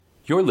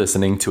You're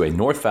listening to a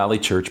North Valley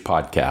Church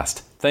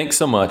podcast. Thanks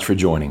so much for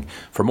joining.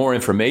 For more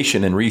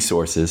information and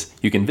resources,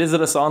 you can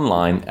visit us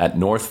online at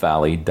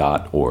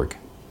northvalley.org.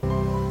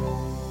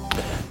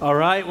 All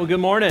right, well, good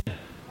morning.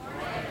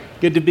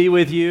 Good to be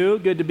with you.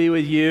 Good to be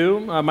with you.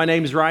 My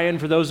name is Ryan.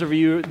 For those of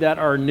you that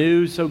are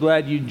new, so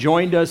glad you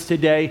joined us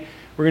today.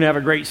 We're going to have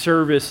a great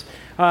service.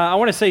 I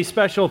want to say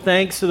special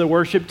thanks to the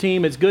worship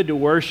team. It's good to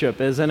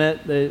worship, isn't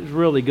it? It's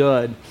really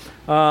good.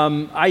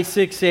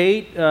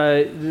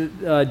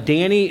 I-68,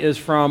 Danny is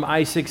from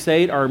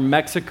I-68, our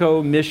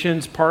Mexico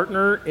missions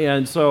partner,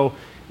 and so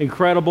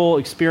incredible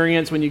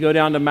experience when you go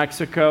down to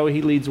Mexico.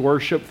 He leads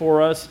worship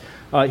for us.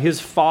 His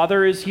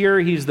father is here.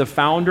 He's the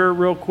founder,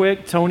 real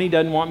quick. Tony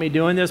doesn't want me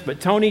doing this, but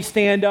Tony,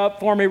 stand up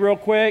for me real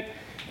quick.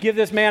 Give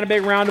this man a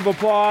big round of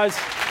applause.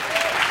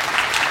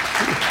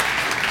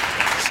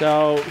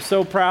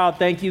 So proud.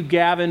 Thank you,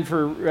 Gavin,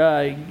 for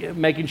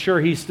making sure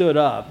he stood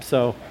up.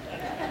 So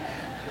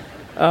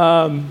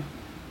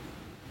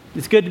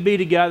it's good to be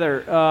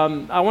together.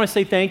 I want to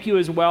say thank you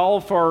as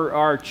well for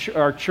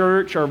our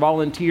church, our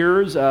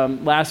volunteers.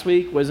 Last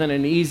week wasn't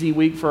an easy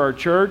week for our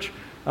church,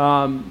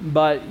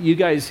 but you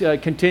guys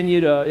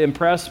continue to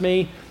impress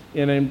me,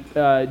 and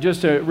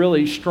just a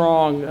really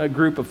strong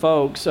group of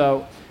folks.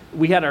 So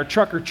we had our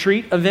Truck or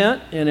Treat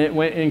event, and it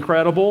went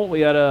incredible. We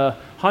had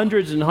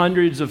hundreds and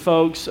hundreds of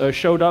folks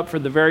showed up for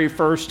the very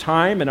first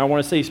time, and I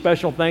want to say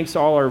special thanks to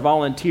all our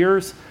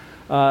volunteers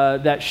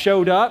that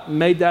showed up and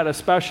made that a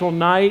special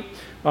night.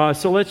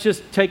 So let's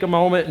just take a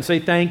moment and say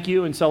thank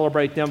you and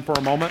celebrate them for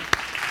a moment.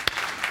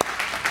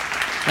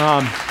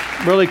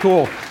 Really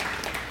cool.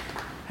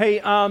 Hey,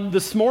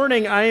 this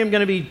morning I am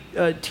going to be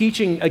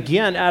teaching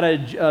again out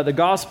of the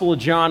Gospel of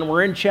John.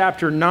 We're in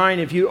chapter 9.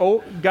 If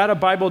you got a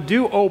Bible,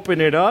 do open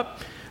it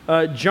up.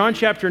 John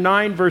chapter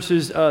 9,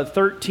 verses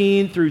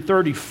 13 through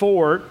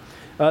 34.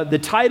 The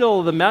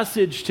title of the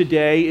message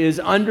today is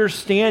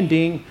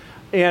Understanding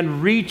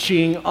and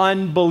Reaching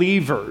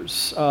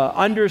Unbelievers.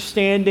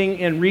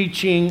 Understanding and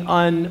reaching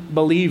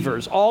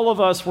unbelievers. All of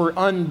us were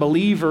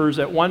unbelievers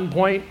at one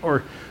point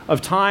or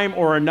of time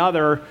or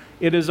another.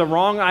 It is a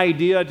wrong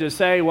idea to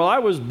say, well, I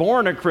was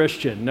born a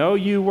Christian. No,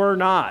 you were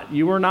not.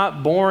 You were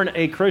not born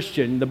a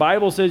Christian. The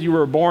Bible says you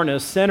were born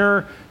a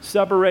sinner,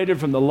 separated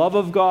from the love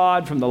of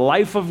God, from the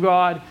life of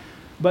God.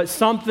 But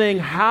something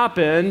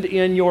happened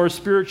in your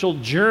spiritual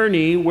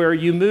journey where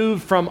you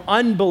moved from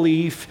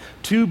unbelief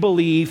to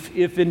belief,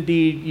 if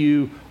indeed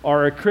you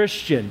are a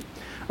Christian.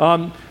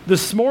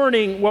 This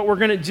morning, what we're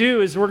going to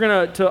do is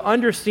to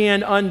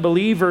understand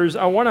unbelievers.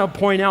 I want to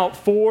point out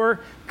 4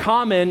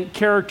 common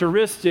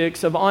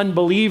characteristics of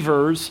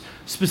unbelievers.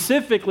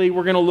 Specifically,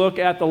 we're going to look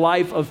at the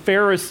life of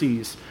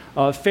Pharisees.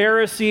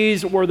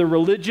 Pharisees were the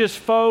religious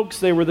folks.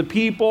 They were the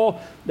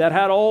people that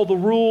had all the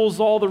rules,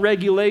 all the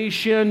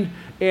regulation,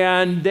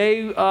 and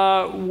they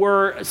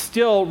were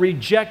still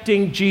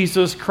rejecting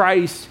Jesus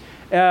Christ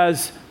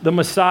as the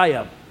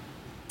Messiah.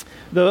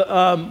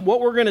 What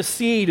we're going to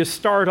see to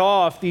start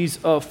off these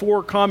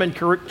 4 common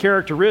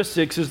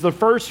characteristics is the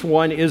first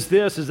one is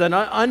that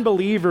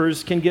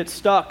unbelievers can get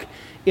stuck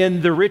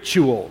in the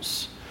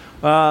rituals.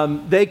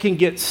 They can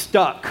get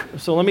stuck.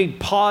 So let me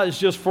pause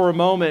just for a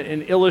moment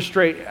and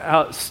illustrate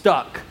how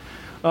stuck.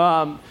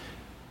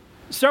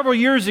 Several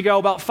years ago,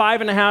 about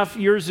 5.5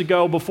 years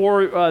ago,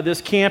 before this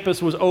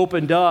campus was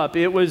opened up,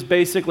 it was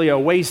basically a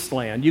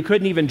wasteland. You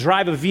couldn't even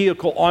drive a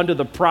vehicle onto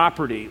the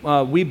property.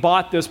 We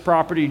bought this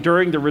property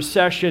during the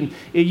recession.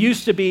 It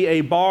used to be a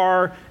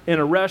bar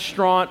and a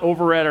restaurant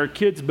over at our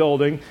kids'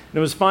 building. And it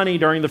was funny,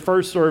 during the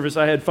first service,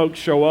 I had folks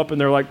show up and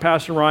they're like,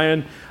 Pastor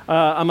Ryan,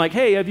 I'm like,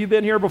 hey, have you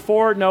been here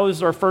before? No, this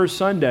is our first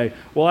Sunday.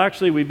 Well,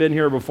 actually, we've been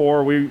here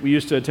before. We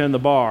used to attend the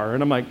bar.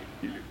 And I'm like,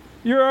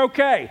 you're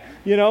okay.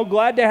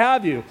 Glad to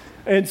have you.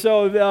 And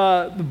so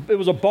it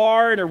was a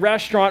bar and a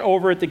restaurant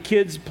over at the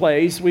kids'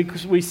 place.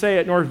 We say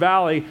at North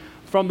Valley,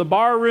 from the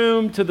bar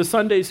room to the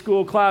Sunday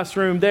school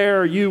classroom,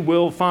 there you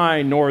will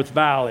find North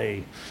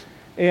Valley.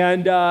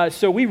 And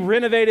so we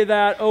renovated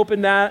that,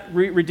 opened that,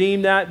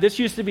 redeemed that. This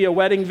used to be a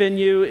wedding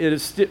venue.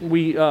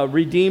 We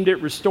redeemed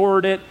it,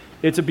 restored it.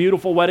 It's a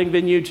beautiful wedding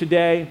venue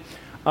today.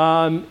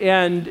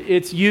 And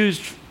it's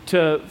used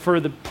for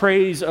the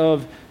praise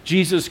of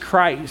Jesus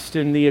Christ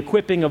and the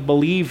equipping of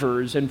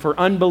believers and for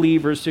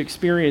unbelievers to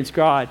experience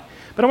God.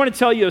 But I want to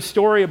tell you a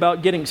story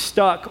about getting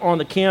stuck on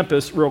the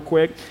campus real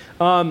quick.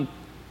 And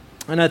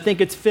I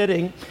think it's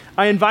fitting.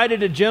 I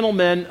invited a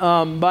gentleman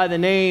by the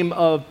name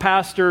of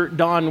Pastor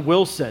Don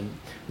Wilson.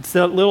 It's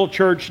that little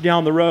church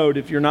down the road,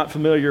 if you're not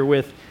familiar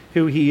with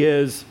who he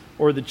is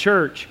or the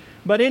church.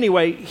 But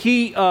anyway,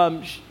 he's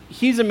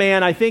a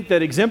man, I think,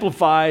 that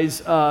exemplifies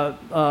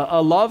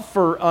a love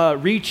for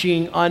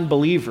reaching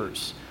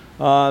unbelievers.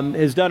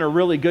 Has done a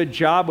really good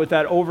job with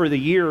that over the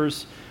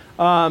years.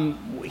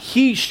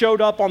 He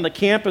showed up on the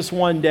campus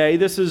one day.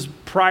 This is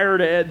prior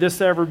to this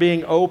ever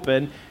being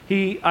open.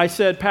 I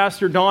said,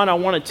 Pastor Don, I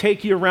want to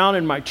take you around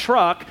in my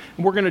truck,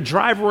 and we're going to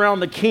drive around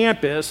the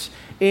campus,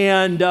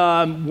 and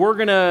I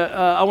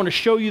want to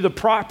show you the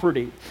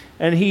property.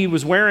 And he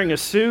was wearing a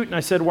suit, and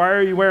I said, why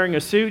are you wearing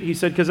a suit? He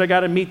said, because I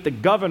got to meet the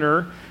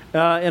governor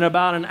in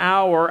about an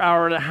hour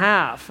and a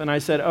half. And I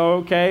said,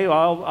 okay,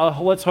 well,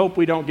 let's hope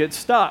we don't get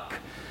stuck.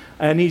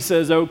 And he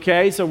says,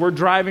 okay. So we're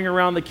driving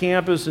around the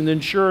campus, and then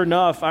sure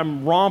enough,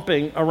 I'm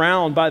romping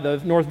around by the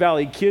North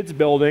Valley Kids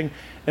building,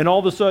 and all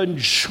of a sudden,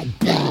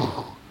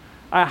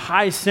 I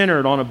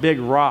high-centered on a big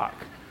rock.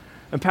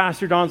 And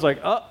Pastor Don's like,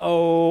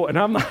 uh-oh. And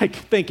I'm like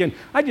thinking,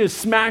 I just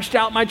smashed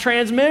out my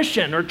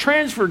transmission or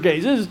transfer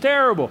case. This is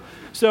terrible.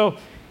 So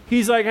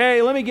he's like,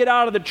 hey, let me get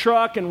out of the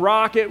truck and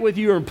rock it with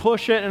you or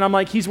push it. And I'm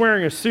like, he's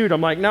wearing a suit. I'm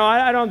like, no,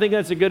 I don't think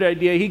that's a good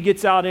idea. He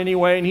gets out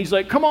anyway, and he's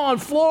like, come on,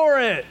 floor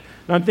it.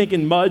 And I'm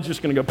thinking Mud's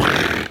just going to go,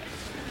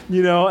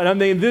 and I'm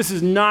thinking, this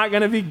is not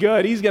going to be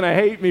good. He's going to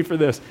hate me for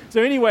this.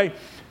 So anyway,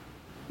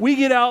 we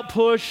get out,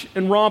 push,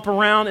 and romp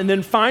around, and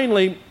then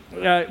finally,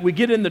 we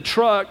get in the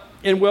truck,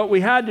 and what we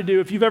had to do,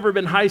 if you've ever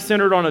been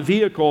high-centered on a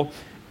vehicle,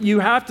 you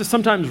have to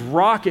sometimes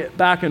rock it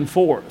back and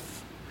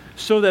forth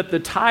so that the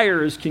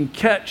tires can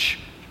catch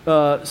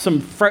get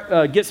some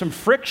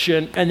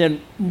friction and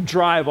then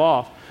drive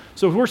off.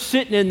 So we're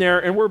sitting in there,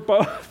 and we're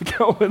both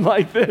going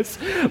like this,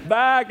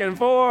 back and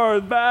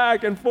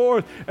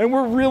forth, and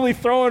we're really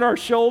throwing our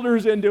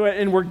shoulders into it,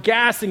 and we're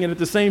gassing it at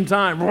the same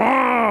time.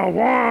 Wah,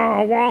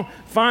 wah, wah.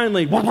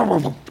 Finally,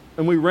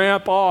 and we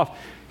ramp off.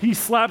 He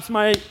slaps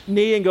my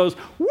knee and goes,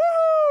 woo!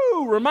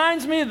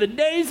 Reminds me of the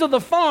days of the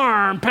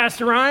farm,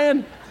 Pastor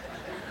Ryan.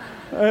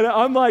 And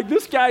I'm like,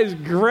 this guy's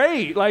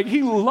great. Like,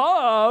 he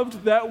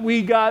loved that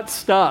we got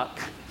stuck.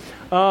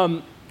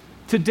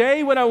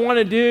 Today, what I want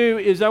to do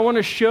is I want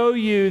to show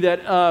you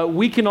that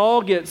we can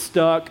all get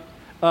stuck,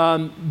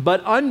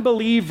 but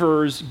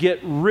unbelievers get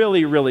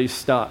really, really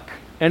stuck.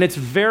 And it's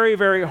very,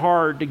 very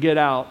hard to get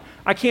out.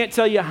 I can't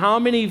tell you how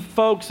many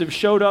folks have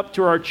showed up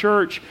to our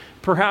church,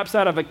 perhaps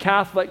out of a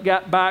Catholic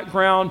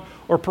background,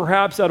 or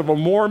perhaps out of a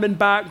Mormon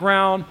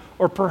background,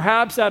 or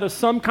perhaps out of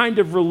some kind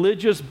of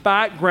religious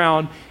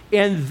background,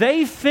 and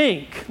they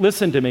think,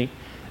 listen to me,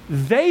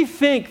 they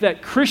think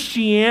that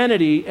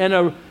Christianity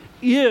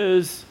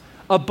is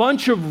a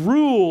bunch of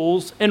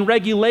rules and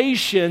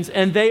regulations,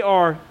 and they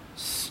are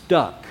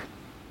stuck.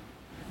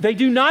 They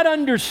do not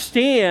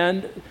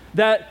understand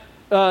that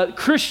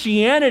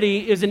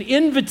Christianity is an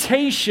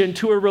invitation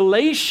to a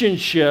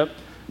relationship,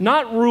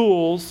 not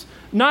rules,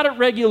 not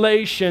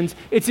regulations.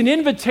 It's an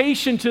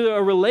invitation to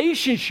a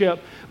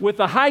relationship with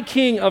the high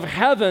King of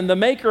heaven, the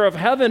maker of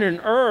heaven and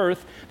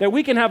earth, that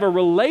we can have a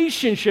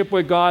relationship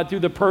with God through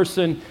the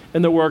person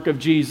and the work of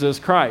Jesus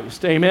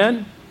Christ.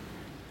 Amen?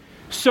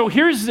 So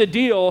here's the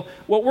deal.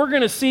 What we're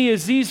going to see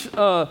is these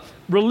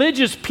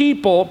religious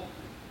people,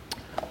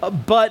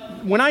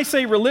 but when I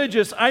say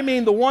religious, I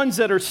mean the ones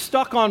that are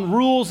stuck on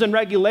rules and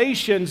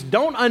regulations,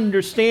 don't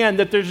understand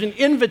that there's an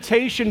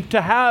invitation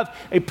to have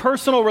a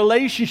personal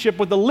relationship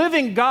with the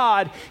living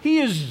God. He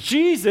is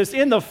Jesus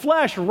in the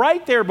flesh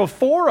right there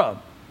before them.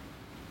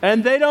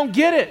 And they don't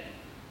get it.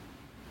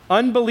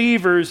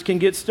 Unbelievers can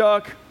get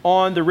stuck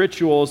on the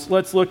rituals.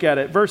 Let's look at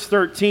it. Verse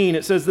 13,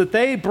 it says that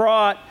they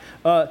brought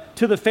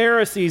to the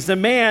Pharisees the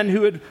man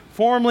who had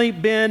formerly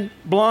been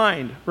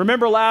blind.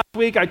 Remember last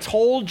week I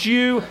told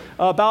you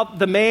about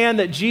the man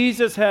that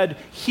Jesus had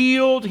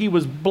healed. He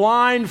was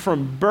blind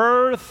from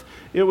birth.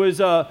 It was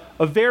a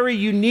very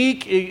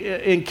unique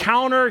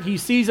encounter. He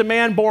sees a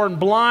man born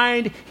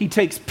blind. He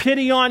takes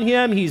pity on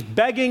him. He's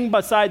begging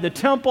beside the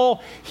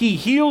temple. He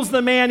heals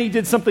the man. He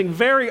did something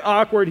very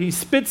awkward. He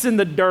spits in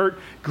the dirt,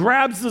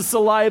 grabs the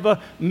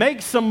saliva,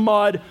 makes some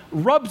mud,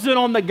 rubs it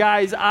on the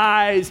guy's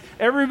eyes.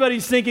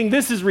 Everybody's thinking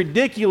this is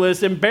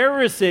ridiculous,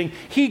 embarrassing.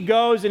 He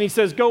goes and he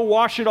says, go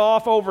wash it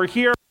off over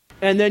here,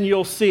 and then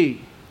you'll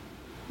see.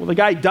 Well, the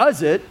guy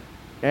does it,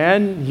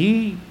 and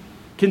he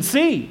can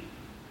see.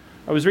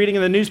 I was reading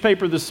in the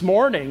newspaper this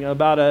morning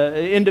about an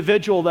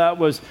individual that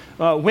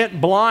went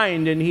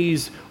blind, and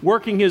he's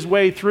working his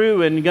way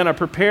through and going to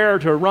prepare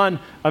to run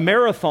a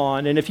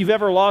marathon. And if you've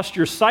ever lost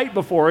your sight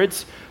before,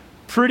 it's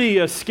pretty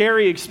a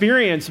scary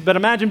experience. But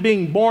imagine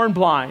being born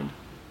blind.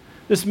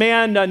 This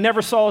man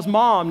never saw his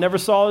mom, never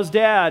saw his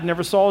dad,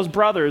 never saw his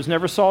brothers,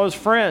 never saw his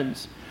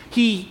friends.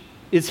 He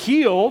is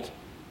healed.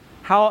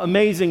 How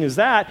amazing is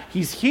that?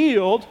 He's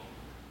healed.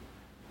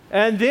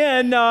 And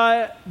then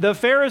the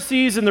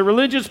Pharisees and the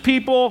religious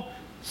people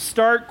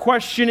start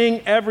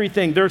questioning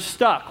everything. They're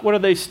stuck. What are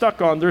they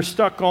stuck on? They're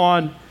stuck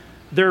on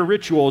their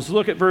rituals.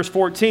 Look at verse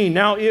 14.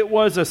 Now it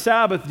was a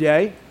Sabbath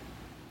day.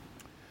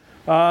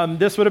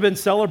 This would have been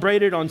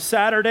celebrated on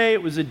Saturday.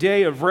 It was a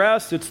day of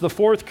rest. It's the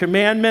fourth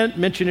commandment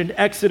mentioned in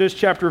Exodus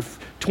chapter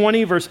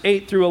 20, verse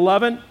 8 through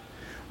 11.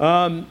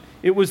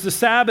 It was the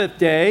Sabbath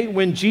day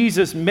when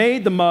Jesus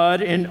made the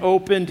mud and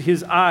opened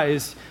his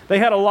eyes. They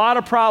had a lot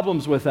of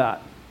problems with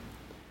that.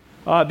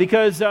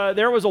 because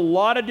there was a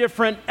lot of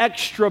different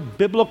extra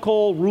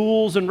biblical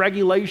rules and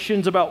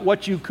regulations about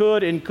what you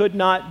could and could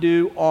not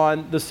do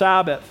on the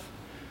Sabbath.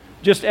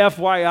 Just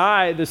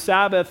FYI, the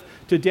Sabbath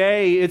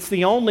today, it's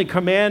the only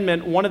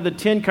commandment, one of the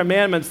 10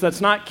 commandments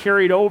that's not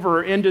carried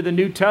over into the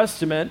New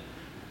Testament.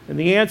 And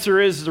the answer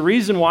is, the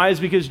reason why is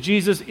because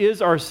Jesus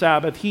is our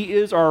Sabbath. He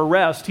is our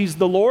rest. He's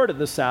the Lord of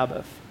the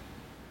Sabbath.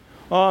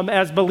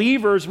 As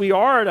believers, we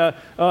are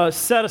to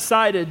set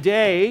aside a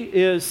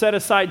day, set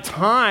aside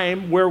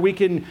time where we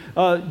can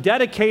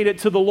dedicate it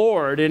to the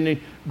Lord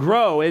and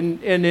grow.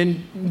 And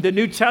in the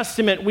New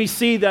Testament, we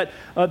see that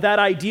that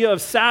idea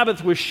of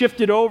Sabbath was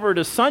shifted over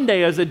to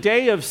Sunday as a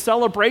day of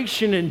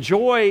celebration and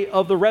joy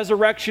of the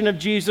resurrection of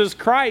Jesus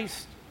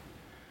Christ.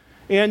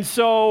 And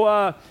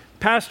so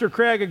Pastor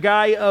Craig,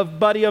 a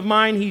buddy of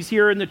mine, he's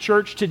here in the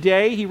church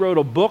today. He wrote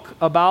a book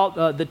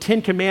about the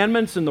 10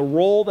 Commandments and the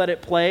role that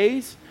it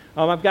plays.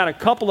 I've got a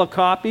couple of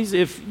copies.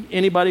 If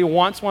anybody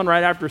wants one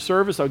right after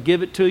service, I'll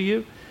give it to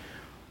you.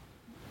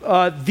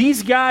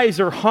 These guys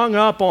are hung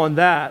up on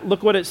that.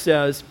 Look what it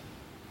says.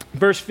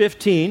 Verse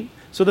 15.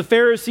 So the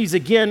Pharisees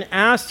again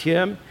asked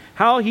him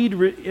how he'd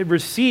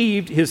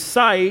received his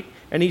sight,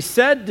 and he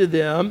said to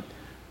them,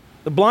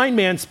 the blind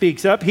man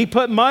speaks up, he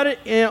put mud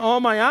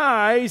on my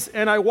eyes,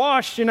 and I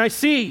washed, and I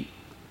see.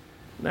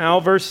 Now,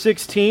 verse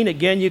 16,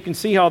 again, you can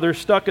see how they're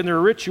stuck in their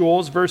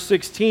rituals. Verse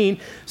 16,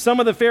 some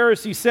of the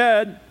Pharisees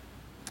said,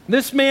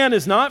 this man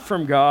is not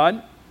from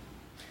God,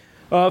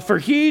 for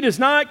he does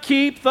not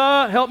keep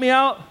the, help me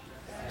out,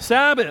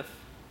 Sabbath.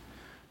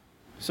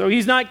 So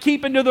he's not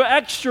keeping to the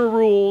extra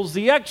rules,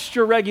 the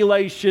extra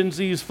regulations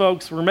these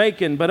folks were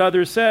making. But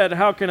others said,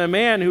 how can a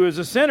man who is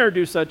a sinner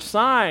do such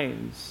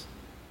signs?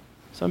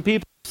 Some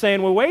people are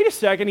saying, well, wait a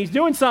second, he's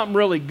doing something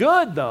really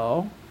good,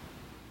 though.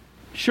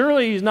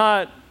 Surely he's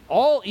not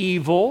all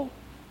evil.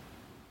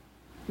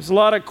 There's a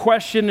lot of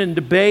question and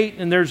debate,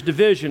 and there's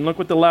division. Look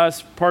what the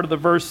last part of the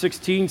verse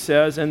 16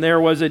 says, and there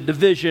was a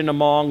division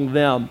among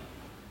them.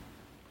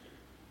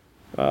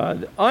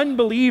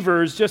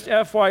 Unbelievers, just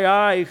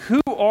FYI,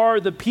 who are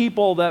the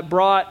people that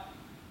brought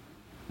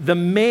the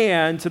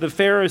man to the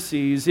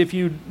Pharisees? If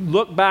you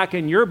look back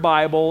in your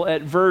Bible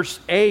at verse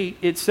 8,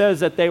 it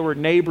says that they were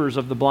neighbors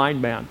of the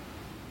blind man.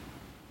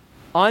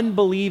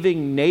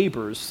 Unbelieving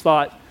neighbors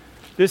thought,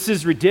 this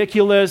is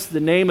ridiculous. The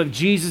name of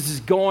Jesus is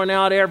going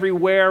out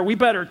everywhere. We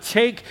better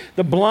take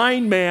the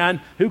blind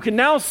man who can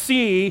now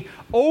see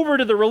over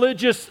to the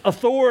religious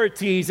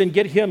authorities and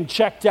get him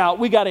checked out.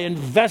 We got to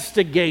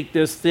investigate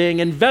this thing,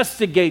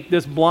 investigate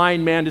this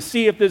blind man to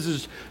see if this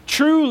is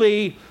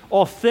truly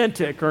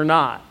authentic or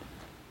not.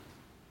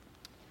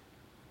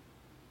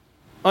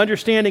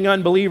 Understanding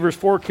unbelievers,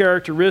 4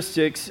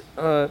 characteristics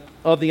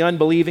of the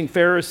unbelieving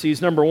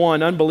Pharisees. Number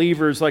 1,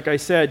 unbelievers, like I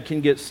said,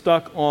 can get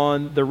stuck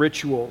on the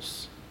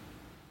rituals.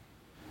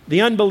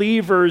 The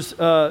unbelievers,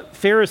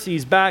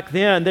 Pharisees back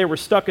then, they were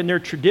stuck in their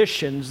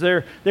traditions.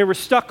 They were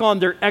stuck on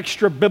their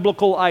extra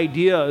biblical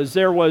ideas.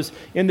 There was,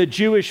 in the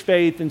Jewish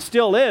faith, and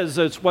still is,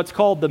 it's what's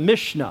called the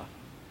Mishnah.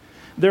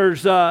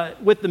 There's,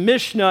 with the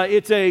Mishnah,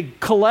 it's a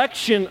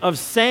collection of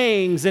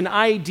sayings and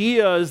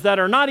ideas that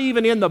are not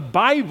even in the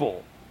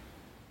Bible,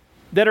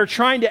 that are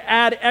trying to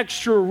add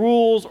extra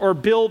rules or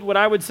build what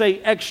I would say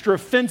extra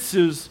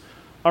fences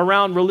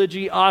around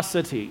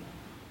religiosity.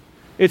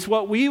 It's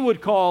what we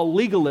would call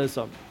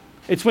legalism.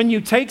 It's when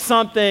you take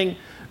something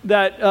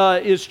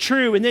that is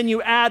true and then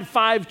you add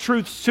 5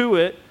 truths to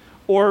it,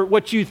 or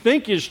what you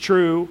think is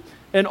true,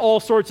 and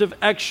all sorts of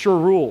extra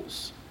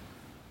rules.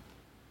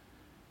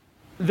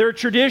 Their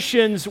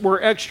traditions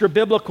were extra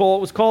biblical.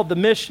 It was called the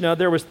Mishnah.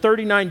 There was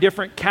 39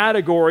 different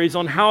categories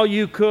on how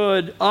you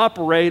could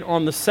operate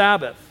on the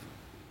Sabbath.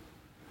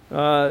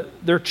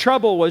 Their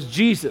trouble was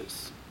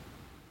Jesus.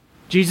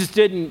 Jesus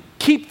didn't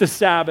keep the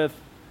Sabbath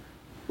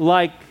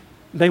like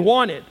they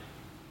wanted.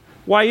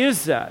 Why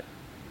is that?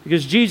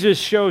 Because Jesus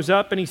shows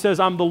up and he says,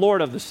 I'm the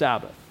Lord of the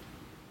Sabbath.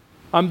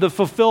 I'm the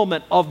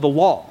fulfillment of the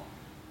law.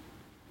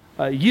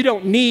 You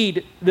don't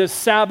need this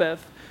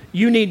Sabbath.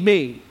 You need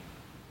me.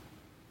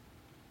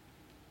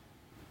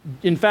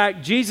 In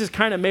fact, Jesus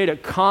kind of made a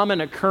common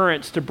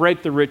occurrence to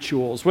break the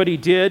rituals. What he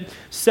did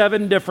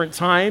 7 different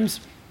times,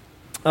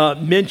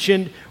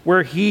 mentioned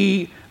where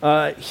he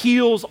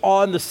heals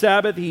on the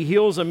Sabbath. He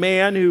heals a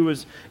man who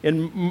was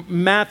in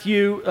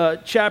Matthew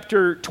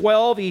chapter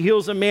 12. He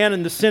heals a man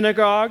in the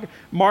synagogue.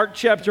 Mark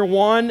chapter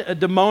 1, a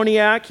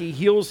demoniac. He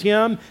heals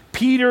him.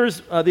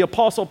 The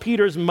apostle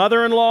Peter's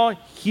mother-in-law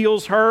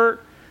heals her.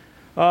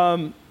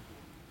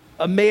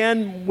 A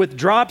man with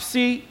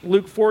dropsy,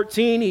 Luke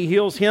 14, he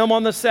heals him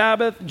on the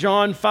Sabbath.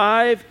 John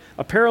 5,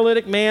 a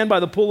paralytic man by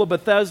the pool of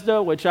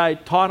Bethesda, which I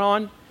taught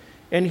on.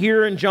 And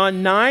here in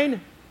John 9,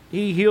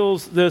 he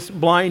heals this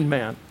blind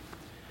man.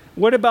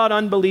 What about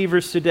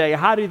unbelievers today?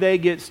 How do they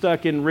get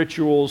stuck in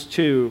rituals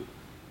too?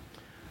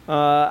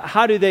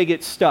 How do they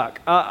get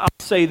stuck? I'll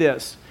say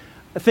this.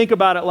 Think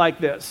about it like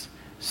this.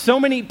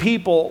 So many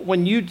people,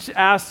 when you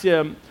ask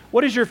them,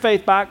 what is your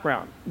faith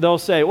background? They'll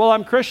say, well,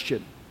 I'm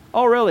Christian.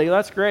 Oh, really?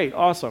 That's great.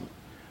 Awesome.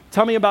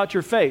 Tell me about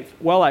your faith.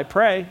 Well, I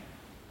pray.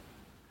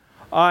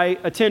 I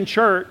attend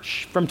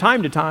church from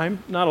time to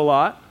time, not a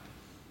lot.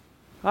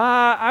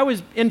 I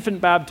was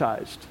infant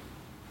baptized.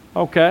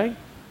 Okay.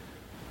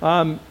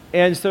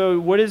 And so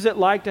what is it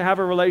like to have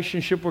a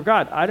relationship with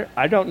God?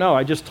 I don't know.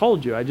 I just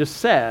told you. I just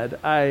said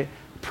I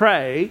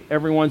pray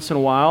every once in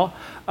a while.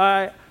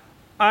 I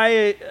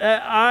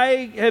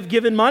have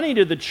given money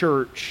to the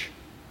church.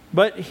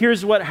 But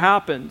here's what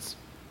happens.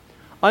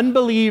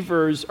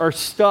 Unbelievers are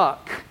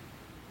stuck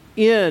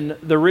in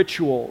the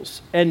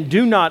rituals and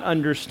do not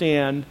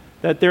understand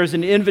that there's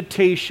an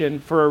invitation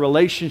for a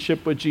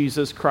relationship with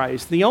Jesus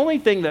Christ. The only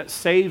thing that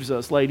saves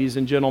us, ladies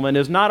and gentlemen,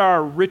 is not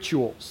our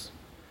rituals.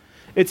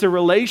 It's a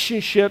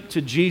relationship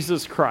to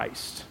Jesus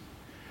Christ.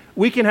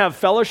 We can have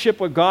fellowship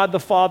with God the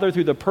Father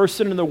through the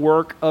person and the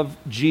work of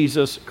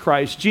Jesus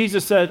Christ.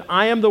 Jesus said,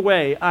 I am the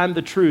way, I am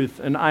the truth,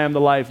 and I am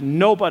the life.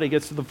 Nobody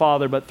gets to the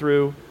Father but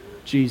through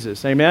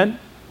Jesus. Amen?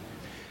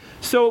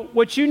 So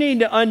what you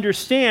need to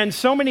understand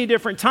so many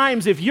different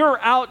times, if you're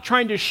out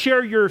trying to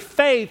share your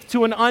faith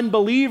to an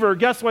unbeliever,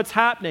 guess what's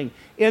happening?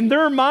 In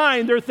their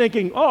mind, they're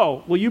thinking,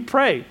 oh, well, you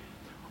prayed.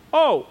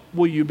 Oh,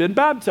 well, you've been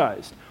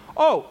baptized.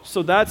 Oh,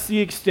 so that's the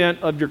extent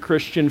of your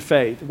Christian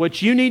faith.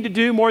 What you need to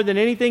do more than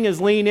anything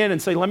is lean in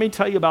and say, let me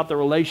tell you about the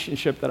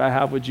relationship that I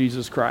have with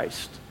Jesus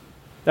Christ.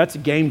 That's a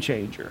game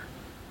changer.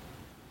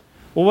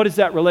 Well, what does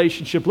that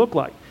relationship look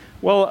like?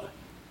 Well,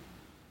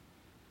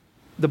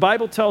 the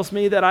Bible tells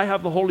me that I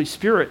have the Holy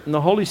Spirit, and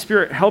the Holy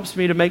Spirit helps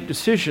me to make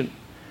decisions.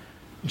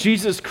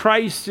 Jesus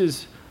Christ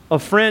is a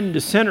friend to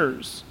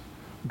sinners.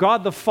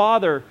 God the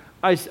Father,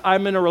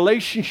 I'm in a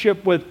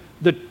relationship with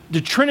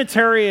the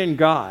Trinitarian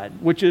God,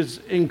 which is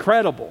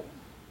incredible.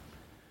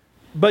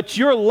 But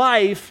your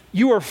life,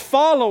 you are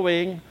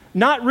following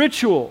not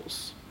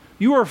rituals.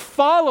 You are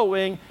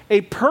following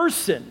a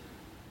person.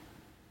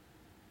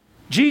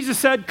 Jesus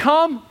said,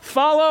 come,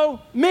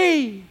 follow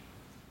me.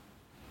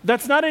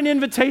 That's not an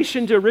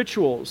invitation to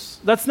rituals.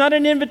 That's not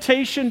an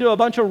invitation to a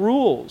bunch of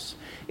rules.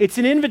 It's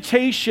an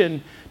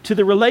invitation to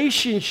the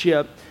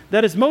relationship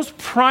that is most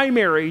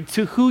primary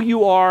to who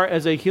you are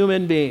as a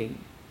human being.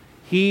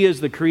 He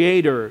is the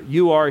creator.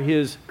 You are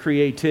his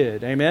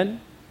created. Amen?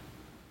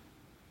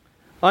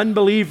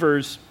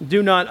 Unbelievers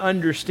do not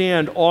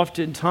understand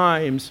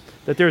oftentimes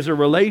that there's a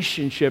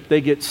relationship.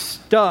 They get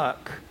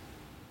stuck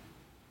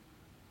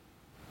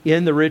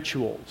in the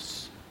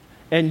rituals.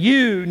 And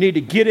you need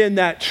to get in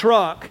that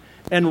truck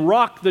and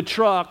rock the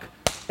truck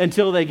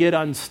until they get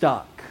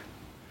unstuck.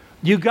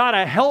 You got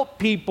to help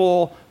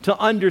people to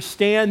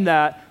understand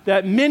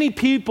that many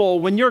people,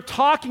 when you're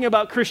talking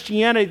about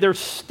Christianity, they're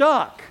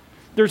stuck.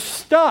 They're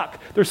stuck.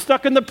 They're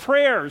stuck in the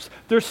prayers.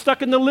 They're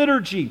stuck in the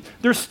liturgy.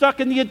 They're stuck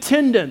in the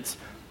attendance.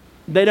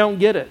 They don't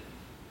get it.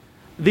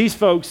 These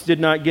folks did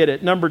not get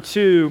it. Number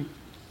 2,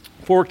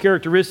 4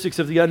 characteristics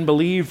of the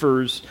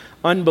unbelievers.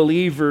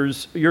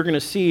 Unbelievers, you're going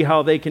to see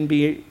how they can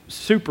be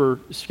super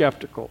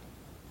skeptical.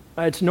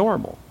 It's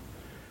normal.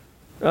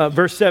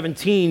 Verse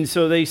 17,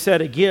 so they said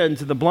again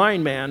to the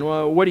blind man,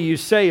 well, what do you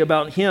say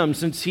about him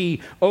since he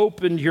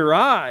opened your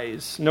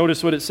eyes?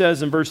 Notice what it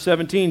says in verse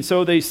 17.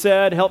 So they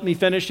said, help me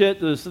finish it.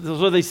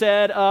 So they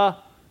said,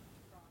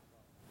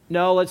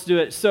 no, let's do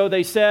it. So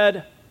they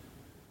said,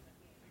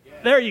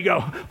 there you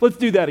go. Let's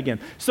do that again.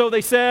 So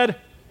they said,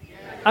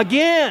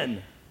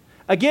 again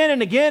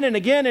and again and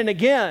again and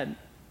again.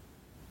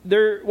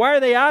 Why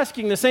are they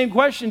asking the same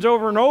questions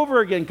over and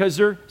over again? Because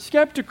they're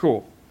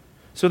skeptical.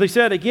 So they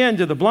said again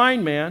to the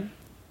blind man,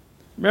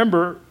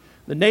 remember,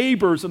 the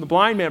neighbors of the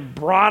blind man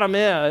brought him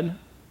in.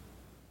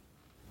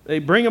 They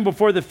bring him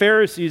before the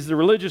Pharisees, the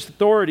religious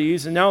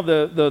authorities, and now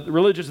the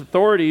religious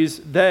authorities,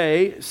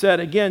 they said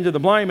again to the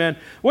blind man,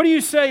 what do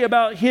you say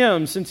about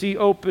him since he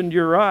opened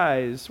your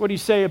eyes? What do you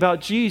say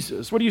about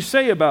Jesus? What do you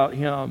say about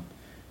him?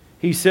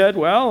 He said,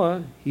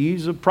 well,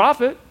 he's a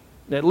prophet,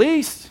 at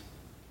least.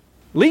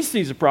 At least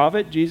he's a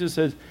prophet. Jesus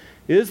says,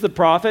 is the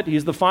prophet.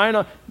 He's the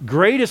final,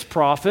 greatest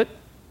prophet.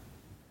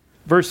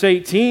 Verse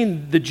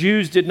 18, the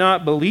Jews did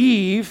not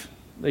believe.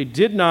 They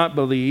did not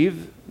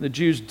believe. The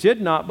Jews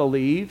did not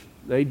believe.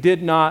 They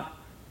did not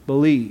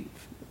believe.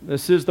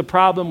 This is the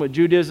problem with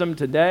Judaism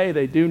today.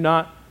 They do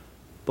not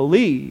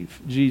believe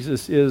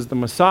Jesus is the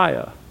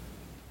Messiah.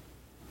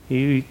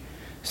 He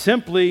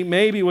simply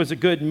maybe was a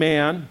good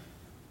man,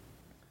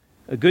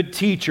 a good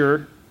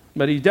teacher,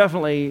 but he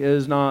definitely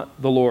is not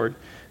the Lord.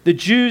 The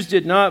Jews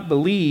did not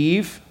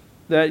believe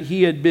that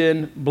he had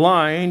been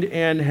blind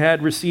and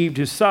had received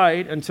his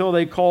sight until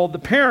they called the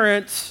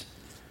parents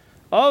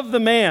of the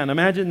man.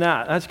 Imagine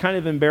that. That's kind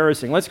of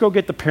embarrassing. Let's go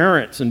get the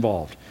parents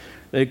involved.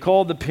 They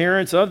called the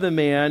parents of the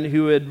man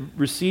who had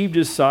received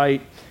his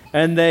sight,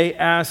 and they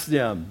asked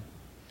them,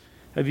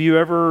 have you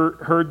ever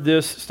heard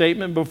this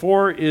statement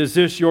before? Is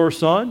this your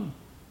son?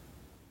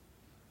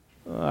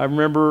 I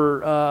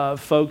remember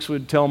folks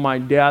would tell my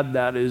dad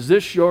that, is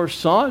this your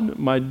son?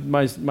 My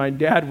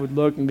dad would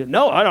look and go,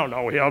 no, I don't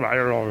know him. I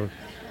don't know.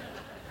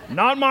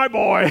 Not my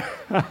boy.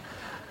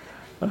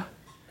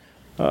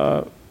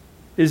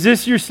 Is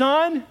this your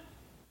son?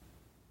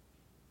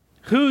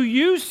 Who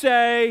you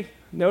say,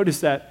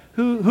 notice that,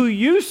 who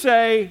you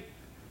say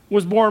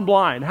was born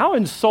blind. How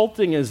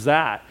insulting is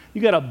that?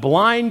 You got a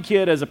blind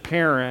kid as a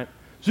parent.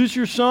 Is this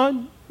your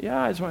son?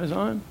 Yeah, it's my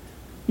son.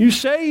 You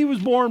say he was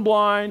born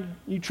blind.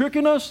 You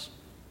tricking us?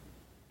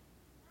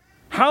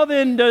 How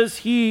then does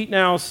he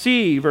now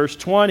see? Verse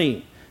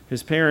 20,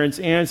 his parents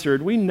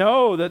answered, we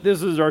know that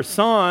this is our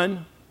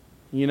son.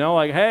 You know,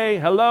 like, hey,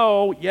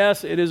 hello,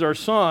 yes, it is our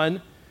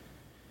son.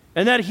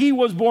 And that he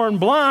was born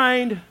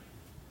blind.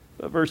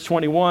 But verse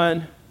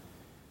 21,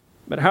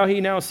 but how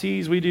he now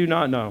sees, we do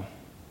not know.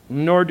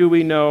 Nor do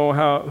we know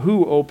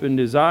who opened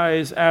his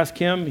eyes. Ask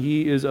him.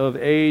 He is of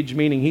age,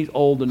 meaning he's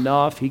old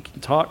enough. He can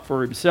talk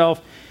for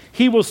himself.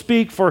 He will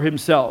speak for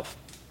himself.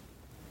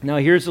 Now,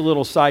 here's a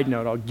little side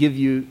note. I'll give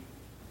you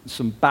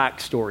some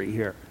backstory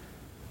here.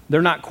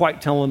 They're not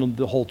quite telling them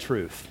the whole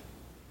truth.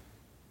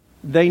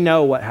 They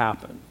know what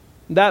happened.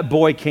 That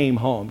boy came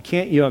home.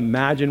 Can't you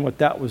imagine what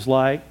that was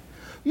like?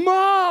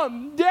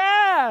 Mom,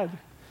 Dad,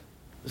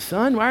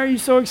 son, why are you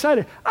so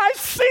excited? I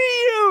see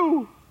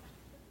you.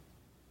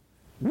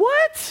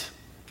 What?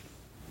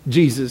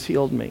 Jesus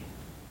healed me.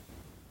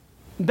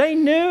 They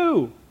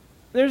knew.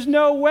 There's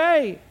no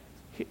way.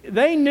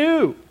 They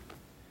knew.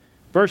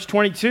 Verse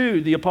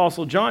 22, the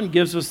Apostle John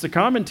gives us the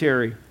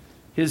commentary.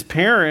 His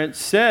parents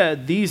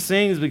said these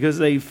things because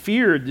they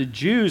feared the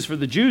Jews, for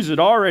the Jews had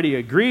already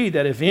agreed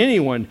that if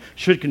anyone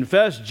should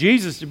confess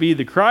Jesus to be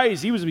the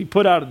Christ, he was to be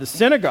put out of the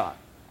synagogue.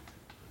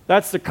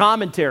 That's the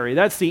commentary.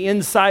 That's the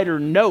insider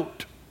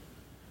note.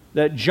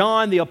 That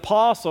John the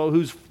Apostle,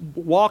 who's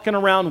walking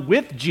around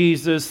with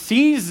Jesus,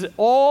 sees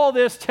all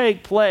this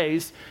take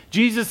place.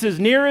 Jesus'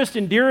 nearest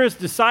and dearest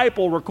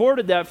disciple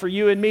recorded that for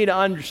you and me to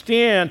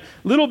understand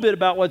a little bit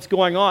about what's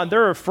going on.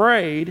 They're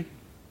afraid.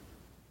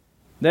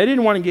 They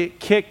didn't want to get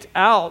kicked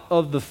out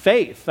of the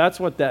faith. That's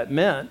what that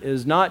meant,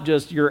 is not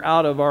just you're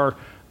out of our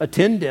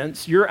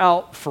attendance, you're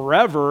out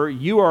forever.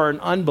 You are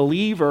an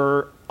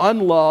unbeliever,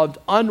 unloved,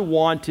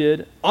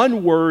 unwanted,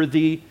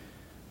 unworthy.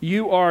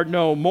 You are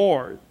no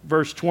more.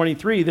 Verse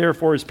 23,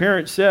 therefore his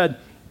parents said,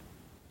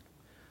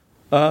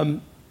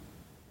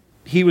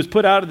 he was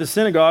put out of the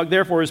synagogue,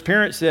 therefore his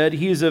parents said,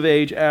 he is of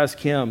age, ask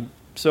him.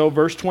 So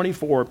verse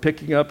 24,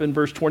 picking up in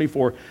verse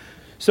 24.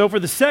 So for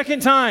the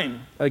second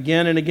time,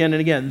 again and again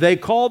and again, they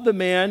called the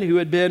man who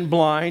had been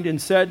blind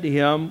and said to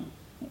him,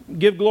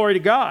 give glory to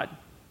God.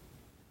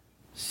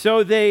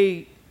 So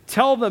they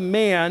tell the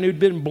man who'd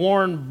been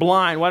born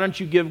blind, why don't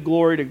you give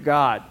glory to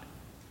God?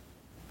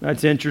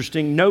 That's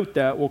interesting. Note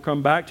that. We'll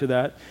come back to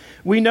that.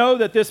 We know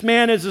that this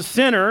man is a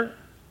sinner.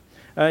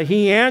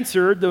 He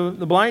answered, the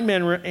blind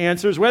man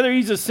answers, whether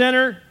he's a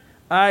sinner,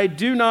 I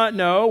do not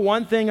know.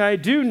 One thing I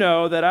do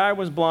know, that I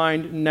was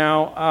blind,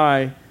 now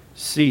I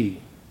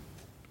see.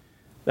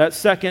 That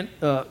second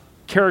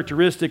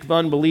characteristic of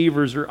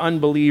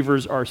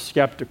unbelievers are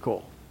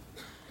skeptical.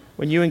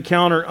 When you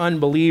encounter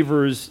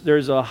unbelievers,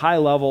 there's a high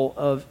level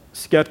of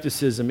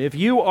skepticism. If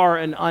you are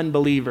an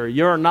unbeliever,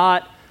 you're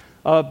not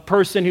a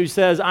person who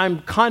says,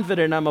 I'm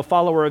confident I'm a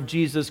follower of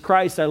Jesus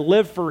Christ, I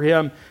live for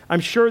him, I'm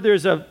sure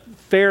there's a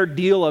fair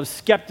deal of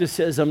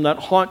skepticism that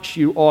haunts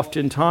you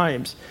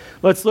oftentimes.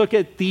 Let's look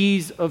at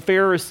these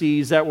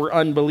Pharisees that were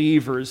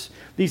unbelievers.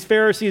 These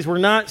Pharisees were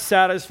not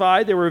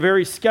satisfied. They were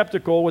very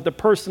skeptical with the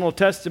personal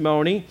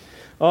testimony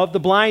of the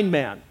blind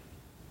man.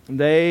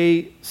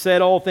 They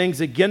said all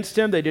things against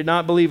him. They did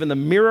not believe in the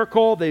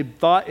miracle. They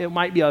thought it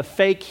might be a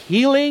fake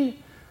healing.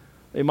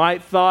 They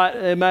might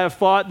have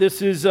thought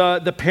this is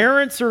the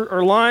parents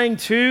are lying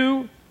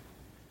too.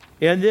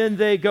 And then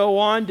they go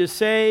on to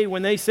say,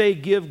 when they say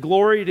give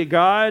glory to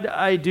God,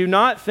 I do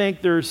not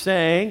think they're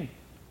saying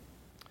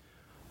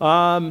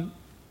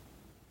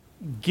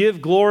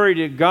give glory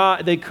to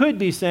God. They could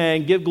be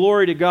saying give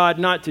glory to God,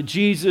 not to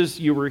Jesus,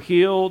 you were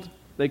healed.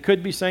 They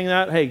could be saying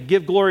that, hey,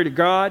 give glory to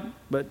God,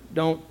 but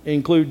don't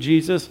include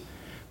Jesus.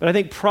 But I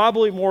think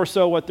probably more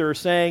so what they're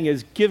saying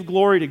is give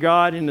glory to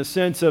God in the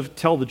sense of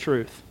tell the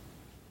truth.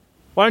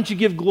 Why don't you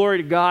give glory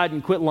to God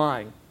and quit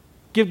lying?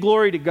 Give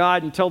glory to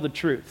God and tell the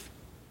truth.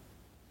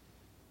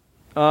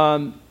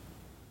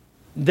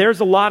 There's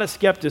a lot of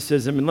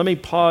skepticism, and let me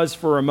pause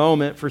for a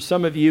moment for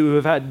some of you who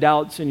have had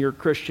doubts in your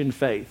Christian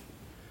faith.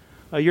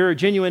 You're a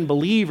genuine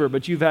believer,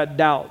 but you've had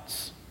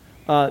doubts.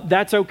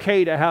 That's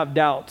okay to have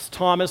doubts.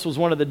 Thomas was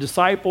one of the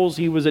disciples.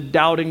 He was a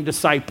doubting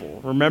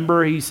disciple.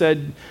 Remember, he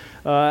said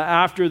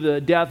after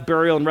the death,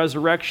 burial, and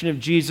resurrection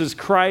of Jesus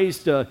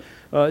Christ,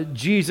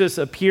 Jesus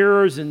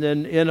appears and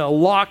then in a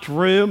locked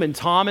room, and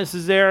Thomas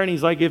is there, and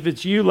he's like, if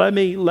it's you, let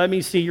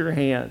me see your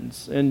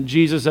hands. And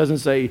Jesus doesn't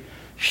say,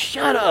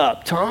 shut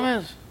up,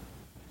 Thomas.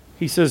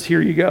 He says,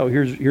 here you go.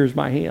 Here's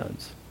my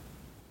hands.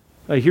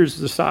 Here's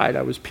the side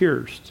I was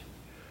pierced.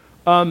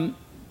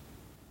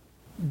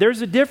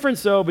 There's a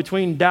difference, though,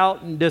 between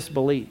doubt and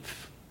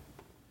disbelief.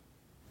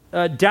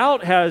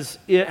 Doubt has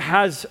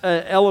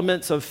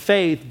elements of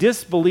faith.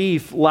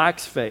 Disbelief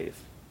lacks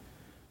faith.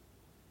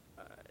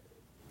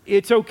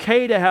 It's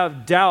okay to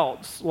have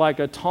doubts like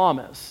a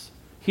Thomas.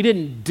 He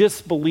didn't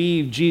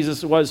disbelieve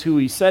Jesus was who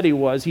he said he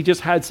was. He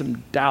just had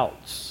some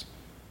doubts.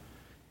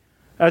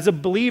 As a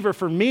believer,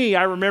 for me,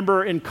 I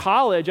remember in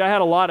college, I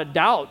had a lot of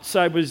doubts.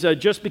 I was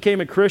just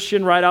became a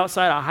Christian right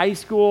outside of high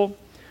school.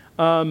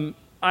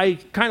 I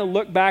kind of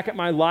looked back at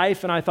my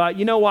life and I thought,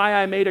 you know why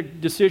I made a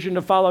decision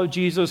to follow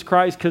Jesus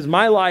Christ? Because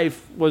my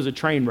life was a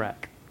train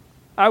wreck.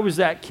 I was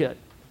that kid.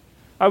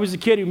 I was a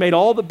kid who made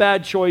all the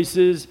bad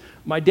choices.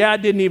 My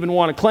dad didn't even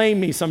want to claim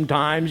me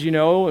sometimes,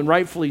 and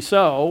rightfully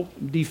so,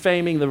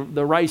 defaming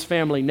the Rice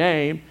family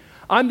name.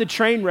 I'm the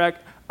train wreck.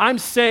 I'm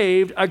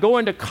saved. I go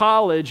into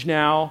college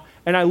now,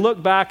 and I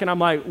look back and I'm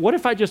like, what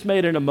if I just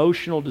made an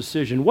emotional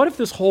decision? What if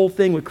this whole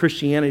thing with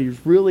Christianity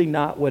is really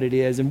not what it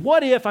is? And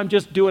what if I'm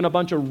just doing a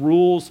bunch of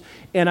rules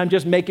and I'm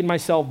just making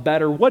myself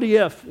better? What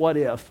if?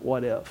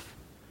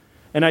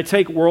 And I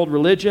take world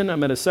religion.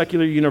 I'm at a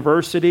secular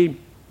university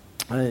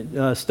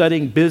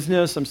studying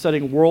business. I'm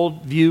studying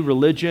worldview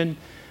religion.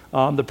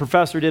 The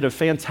professor did a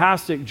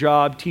fantastic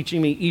job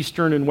teaching me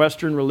Eastern and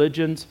Western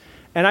religions.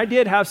 And I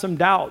did have some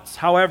doubts.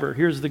 However,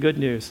 here's the good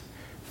news.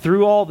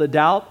 Through all the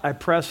doubt, I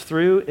pressed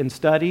through and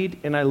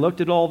studied, and I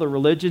looked at all the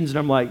religions, and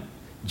I'm like,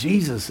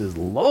 Jesus is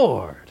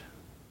Lord.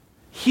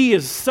 He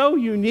is so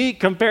unique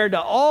compared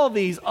to all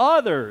these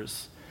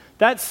others.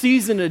 That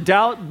season of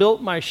doubt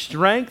built my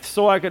strength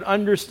so I could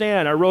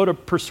understand. I wrote a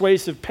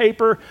persuasive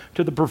paper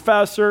to the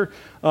professor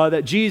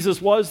that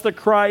Jesus was the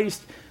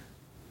Christ.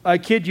 I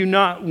kid you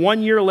not,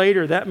 1 year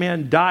later, that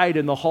man died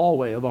in the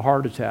hallway of a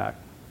heart attack.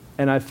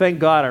 And I thank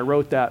God I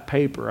wrote that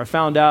paper. I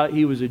found out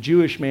he was a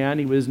Jewish man.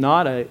 He was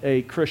not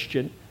a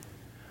Christian.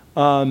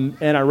 And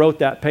I wrote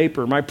that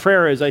paper. My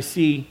prayer is I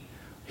see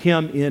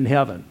him in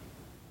heaven.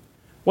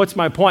 What's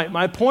my point?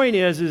 My point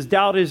is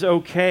doubt is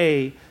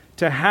okay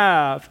to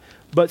have,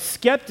 but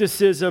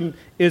skepticism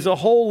is a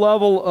whole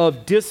level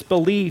of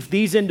disbelief.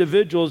 These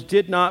individuals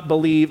did not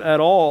believe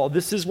at all.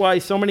 This is why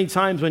so many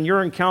times when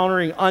you're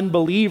encountering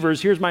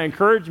unbelievers, here's my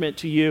encouragement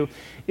to you,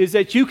 is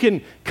that you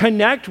can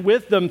connect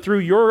with them through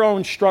your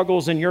own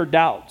struggles and your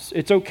doubts.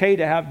 It's okay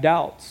to have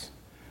doubts.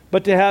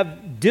 But to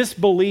have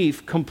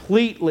disbelief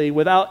completely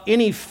without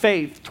any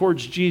faith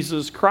towards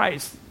Jesus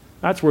Christ,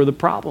 that's where the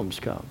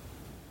problems come.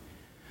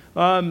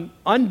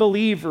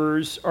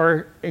 Unbelievers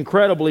are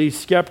incredibly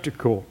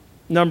skeptical.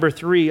 Number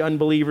 3,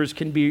 unbelievers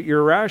can be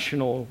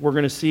irrational. We're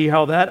going to see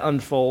how that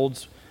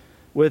unfolds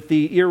with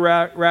the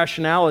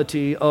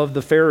irrationality of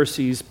the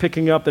Pharisees,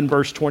 picking up in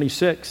verse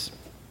 26.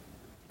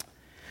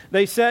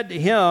 They said to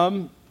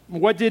him,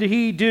 what did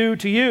he do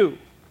to you?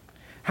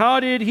 How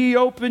did he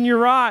open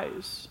your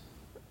eyes?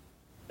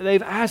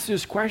 They've asked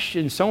this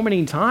question so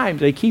many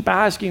times. They keep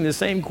asking the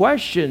same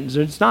questions.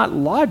 It's not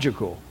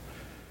logical.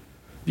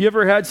 Have you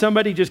ever had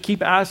somebody just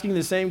keep asking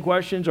the same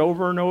questions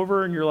over and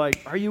over, and you're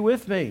like, are you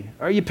with me?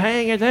 Are you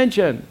paying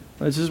attention?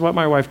 This is what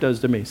my wife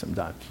does to me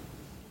sometimes.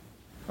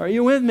 Are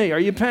you with me? Are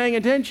you paying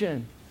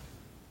attention?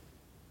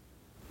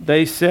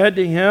 They said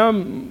to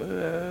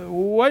him,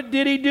 what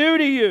did he do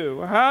to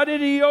you? How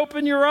did he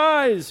open your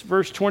eyes?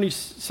 Verse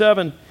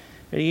 27,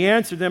 and he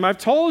answered them, I've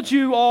told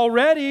you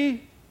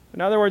already.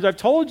 In other words, I've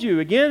told you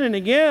again and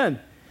again,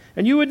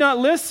 and you would not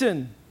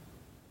listen.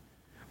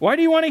 Why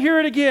do you want to hear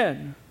it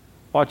again?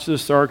 Watch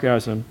this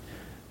sarcasm.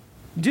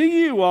 Do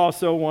you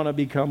also want to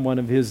become one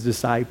of his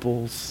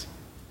disciples?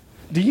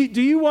 Do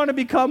you want to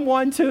become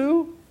one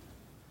too?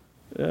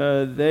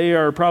 They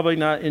are probably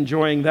not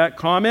enjoying that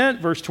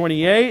comment. Verse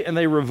 28, and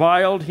they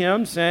reviled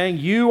him, saying,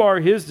 you are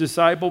his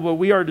disciple, but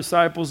we are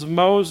disciples of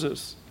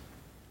Moses.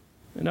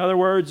 In other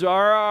words,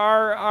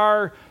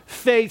 our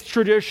faith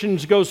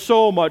traditions go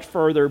so much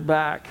further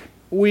back.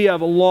 We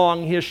have a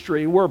long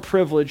history. We're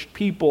privileged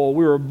people.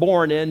 We were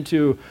born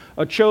into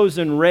a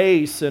chosen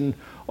race, and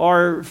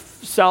our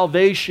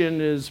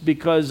salvation is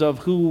because of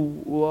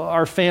who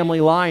our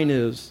family line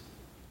is.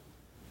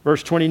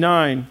 Verse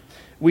 29,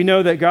 we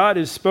know that God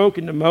has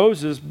spoken to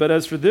Moses, but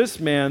as for this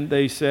man,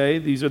 they say,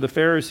 these are the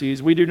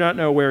Pharisees, we do not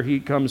know where he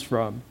comes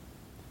from.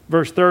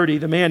 Verse 30,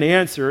 the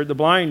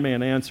blind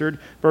man answered.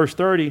 Verse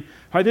 30,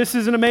 why, this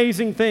is an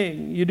amazing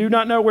thing. You do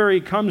not know where he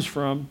comes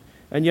from,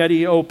 and yet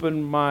he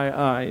opened my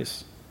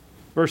eyes.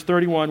 Verse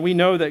 31, we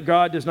know that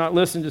God does not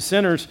listen to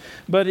sinners,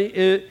 but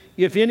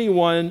if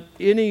anyone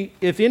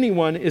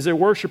is a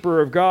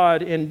worshiper of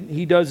God and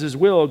he does his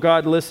will,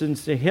 God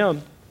listens to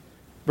him.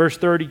 Verse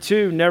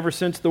 32, never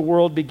since the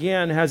world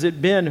began has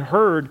it been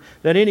heard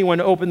that anyone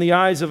opened the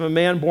eyes of a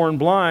man born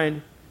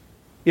blind.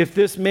 If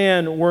this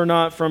man were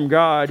not from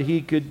God,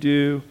 he could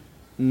do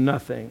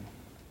nothing.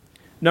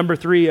 Number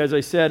 3, as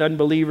I said,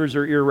 unbelievers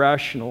are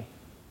irrational.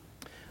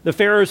 The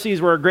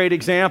Pharisees were a great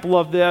example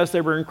of this.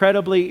 They were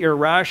incredibly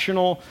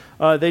irrational.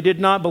 They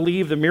did not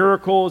believe the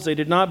miracles. They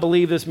did not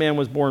believe this man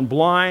was born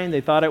blind.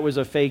 They thought it was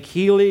a fake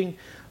healing.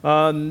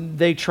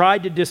 They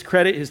tried to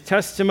discredit his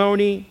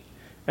testimony.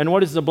 And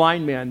what does the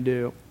blind man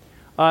do?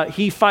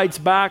 He fights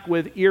back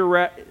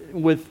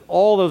with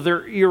all of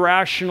their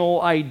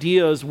irrational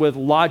ideas with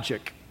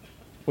logic,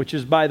 which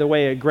is, by the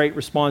way, a great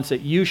response that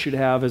you should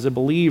have as a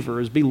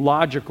believer, is be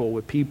logical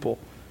with people.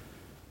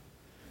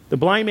 The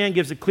blind man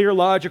gives a clear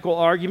logical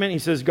argument. He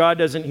says God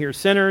doesn't hear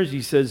sinners.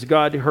 He says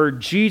God heard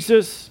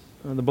Jesus.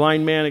 The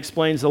blind man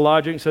explains the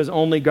logic, says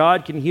only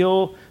God can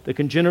heal the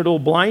congenital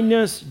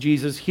blindness.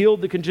 Jesus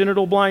healed the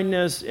congenital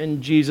blindness,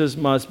 and Jesus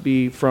must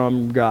be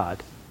from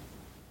God.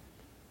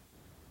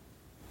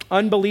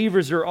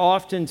 Unbelievers are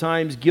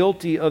oftentimes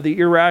guilty of the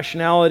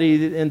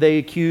irrationality and they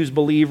accuse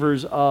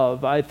believers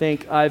of. I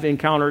think I've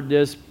encountered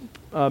this,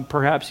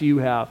 perhaps you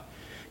have.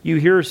 You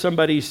hear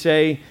somebody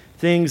say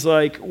things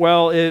like,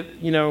 well,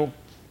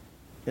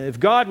 if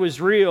God was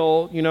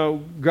real,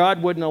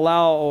 God wouldn't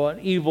allow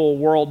an evil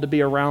world to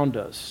be around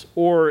us.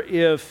 Or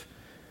if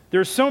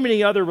there's so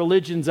many other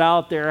religions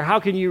out there, how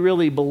can you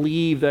really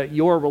believe that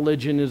your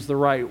religion is the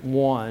right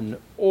one?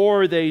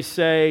 Or they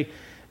say,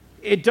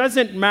 it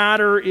doesn't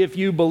matter if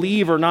you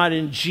believe or not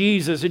in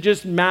Jesus. It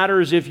just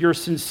matters if you're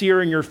sincere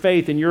in your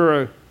faith and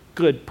you're a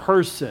good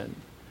person.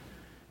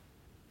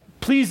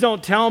 Please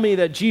don't tell me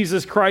that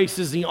Jesus Christ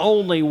is the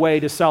only way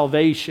to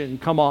salvation.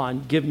 Come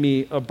on, give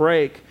me a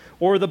break.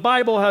 Or the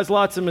Bible has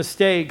lots of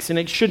mistakes and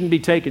it shouldn't be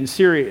taken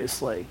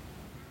seriously.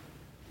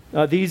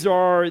 These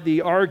are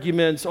the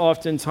arguments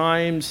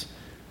oftentimes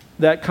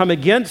that come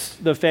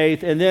against the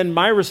faith, and then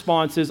my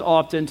response is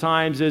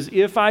oftentimes is,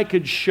 if I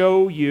could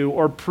show you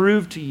or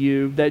prove to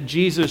you that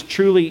Jesus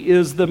truly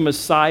is the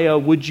Messiah,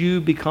 would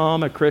you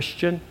become a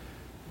Christian?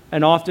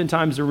 And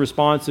oftentimes the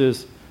response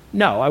is,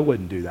 no, I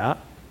wouldn't do that.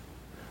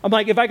 I'm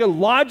like, if I could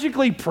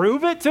logically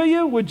prove it to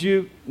you, would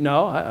you?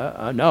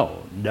 No,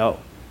 no.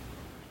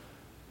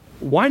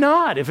 Why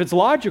not, if it's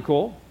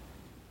logical?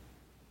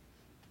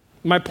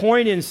 My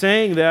point in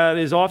saying that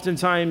is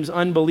oftentimes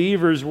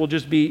unbelievers will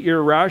just be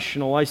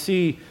irrational. I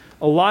see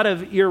a lot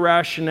of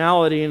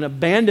irrationality and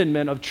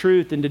abandonment of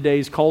truth in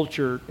today's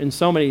culture in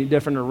so many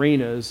different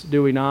arenas,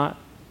 do we not?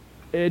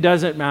 It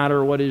doesn't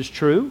matter what is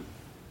true.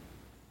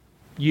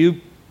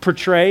 You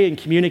portray and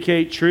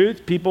communicate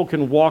truth, people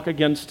can walk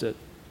against it.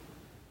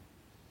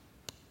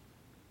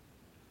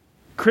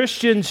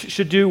 Christians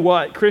should do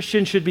what?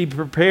 Christians should be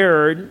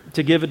prepared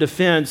to give a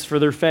defense for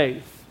their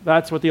faith.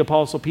 That's what the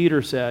Apostle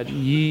Peter said.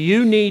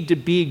 You need to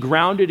be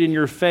grounded in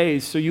your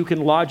faith so you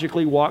can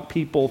logically walk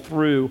people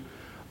through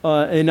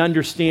an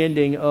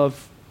understanding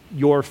of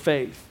your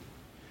faith.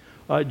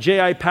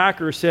 J.I.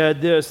 Packer said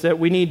this, that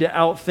we need to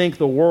outthink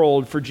the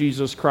world for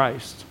Jesus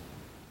Christ.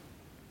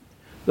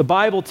 The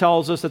Bible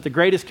tells us that the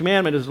greatest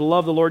commandment is to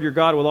love the Lord your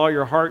God with all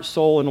your heart,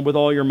 soul, and with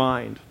all your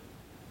mind.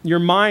 Your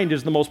mind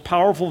is the most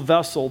powerful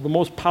vessel, the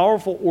most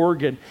powerful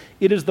organ.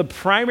 It is the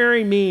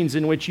primary means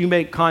in which you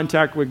make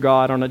contact with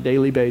God on a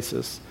daily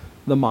basis,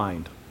 the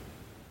mind.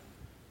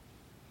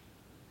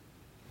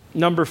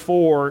 Number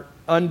 4,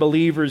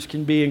 unbelievers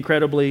can be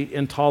incredibly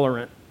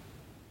intolerant.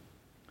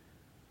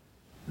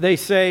 They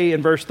say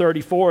in verse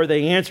 34,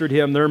 they answered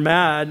him, they're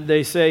mad.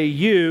 They say,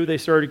 they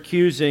start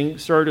accusing,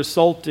 start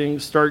assaulting,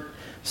 start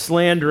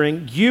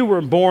slandering. You were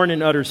born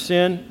in utter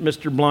sin,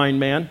 Mr. Blind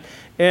Man,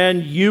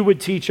 and you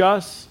would teach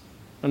us?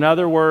 In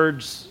other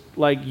words,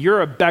 like,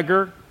 you're a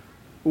beggar.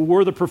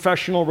 We're the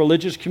professional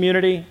religious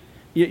community.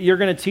 You're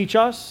going to teach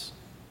us?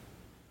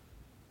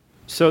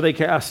 So they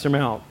cast him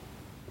out.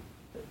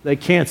 They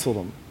canceled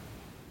him.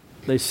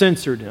 They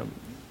censored him.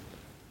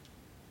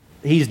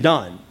 He's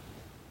done.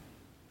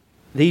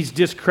 He's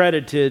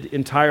discredited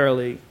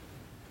entirely.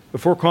 The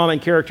 4 common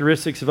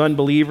characteristics of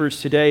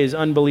unbelievers today is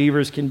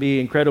unbelievers can be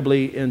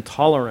incredibly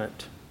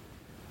intolerant.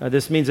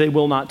 This means they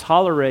will not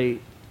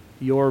tolerate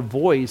your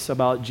voice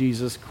about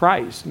Jesus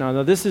Christ.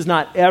 Now, this is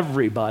not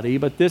everybody,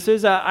 but this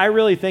is, I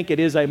really think it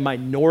is a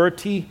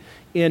minority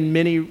in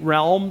many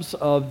realms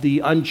of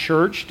the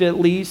unchurched, at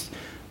least,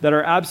 that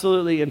are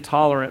absolutely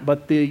intolerant.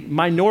 But the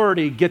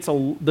minority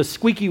the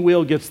squeaky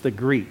wheel gets the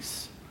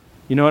grease.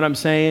 You know what I'm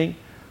saying?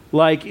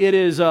 Like, it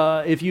is,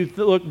 if you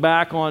look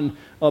back on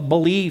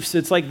beliefs,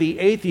 it's like the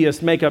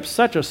atheists make up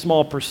such a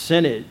small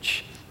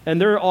percentage, and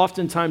they're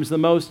oftentimes the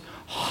most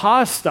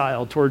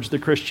hostile towards the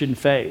Christian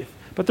faith.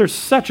 But there's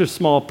such a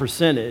small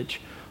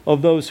percentage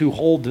of those who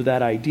hold to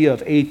that idea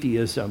of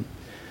atheism.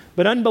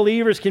 But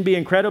unbelievers can be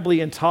incredibly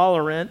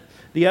intolerant.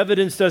 The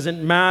evidence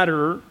doesn't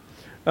matter.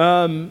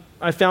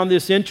 I found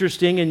this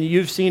interesting, and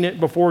you've seen it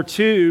before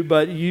too,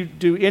 but you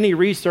do any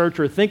research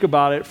or think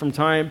about it from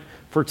time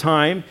for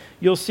time,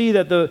 you'll see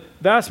that the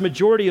vast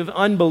majority of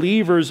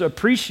unbelievers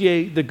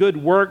appreciate the good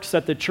works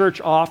that the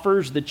church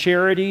offers, the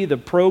charity, the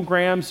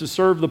programs to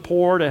serve the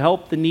poor, to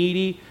help the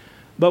needy.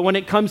 But when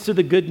it comes to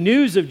the good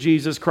news of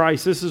Jesus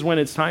Christ, this is when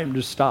it's time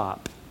to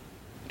stop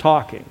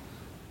talking.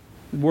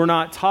 We're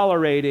not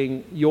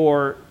tolerating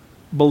your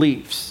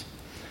beliefs.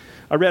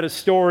 I read a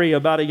story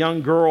about a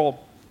young girl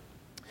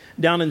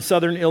down in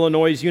Southern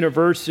Illinois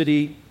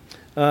University,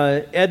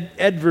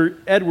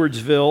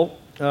 Edwardsville.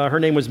 Her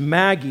name was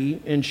Maggie,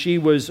 and she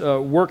was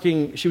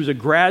she was a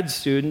grad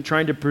student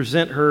trying to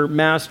present her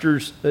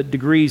master's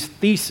degree's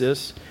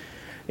thesis,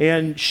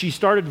 and she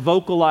started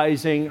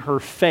vocalizing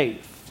her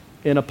faith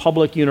in a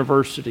public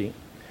university.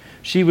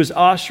 She was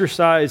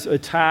ostracized,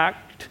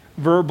 attacked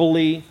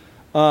verbally,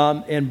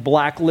 and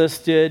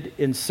blacklisted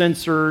and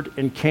censored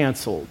and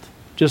canceled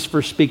just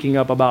for speaking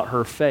up about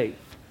her faith.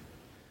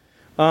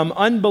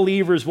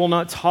 Unbelievers will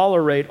not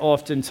tolerate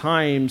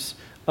oftentimes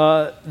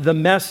the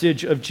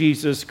message of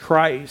Jesus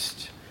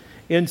Christ.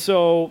 And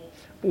so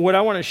what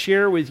I want to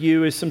share with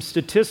you is some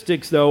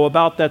statistics, though,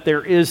 about that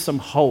there is some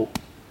hope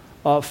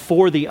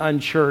for the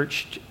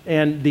unchurched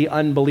and the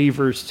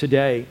unbelievers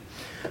today.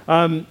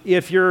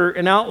 If you're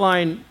an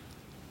outline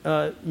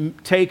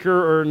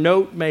taker or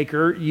note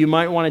maker, you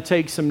might want to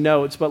take some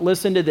notes. But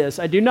listen to this.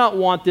 I do not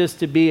want this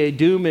to be a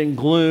doom and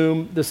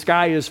gloom, the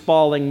sky is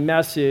falling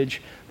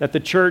message that the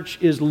church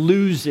is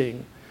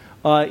losing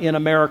in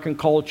American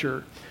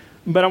culture.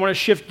 But I want to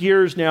shift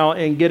gears now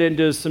and get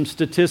into some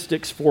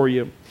statistics for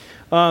you.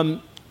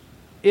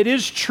 It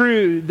is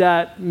true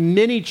that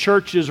many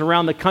churches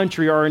around the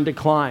country are in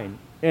decline,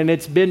 and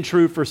it's been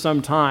true for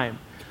some time.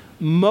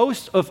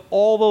 Most of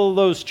all of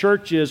those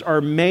churches are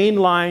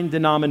mainline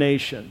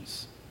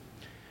denominations.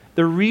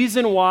 The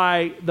reason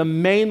why the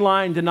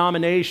mainline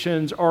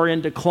denominations are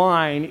in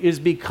decline is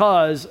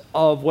because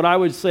of what I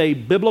would say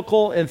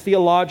biblical and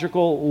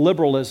theological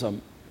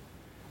liberalism.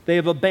 They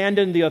have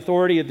abandoned the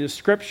authority of the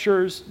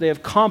scriptures. They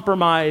have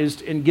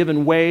compromised and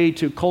given way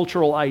to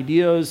cultural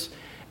ideas,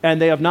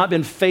 and they have not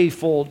been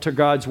faithful to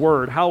God's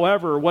word.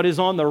 However, what is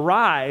on the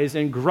rise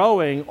and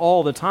growing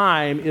all the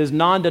time is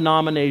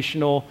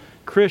non-denominational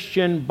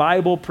Christian,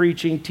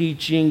 Bible-preaching,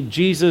 teaching,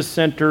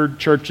 Jesus-centered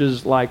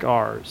churches like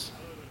ours.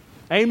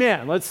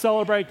 Amen. Let's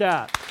celebrate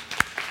that.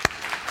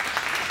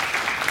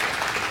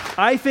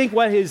 I think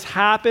what has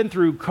happened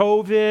through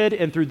COVID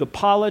and through the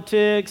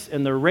politics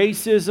and the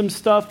racism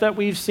stuff that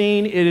we've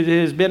seen, it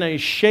has been a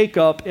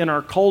shakeup in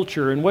our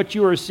culture. And what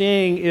you are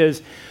seeing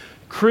is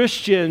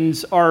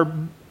Christians are,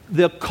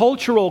 the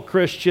cultural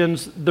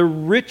Christians, the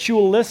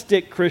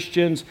ritualistic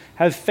Christians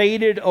have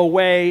faded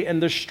away,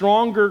 and the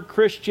stronger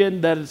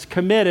Christian that is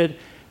committed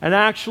and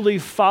actually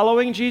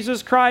following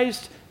Jesus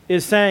Christ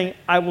is saying,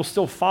 I will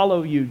still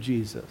follow you,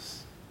 Jesus.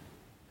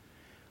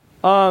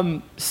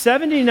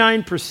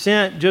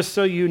 79%, just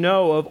so you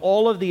know, of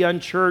all of the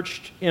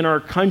unchurched in our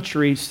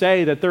country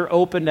say that they're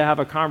open to have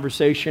a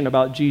conversation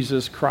about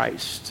Jesus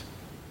Christ.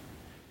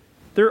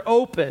 They're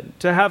open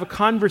to have a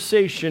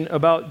conversation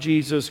about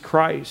Jesus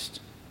Christ.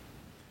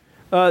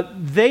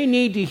 They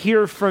need to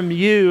hear from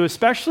you,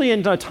 especially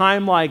in a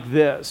time like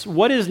this.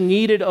 What is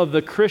needed of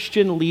the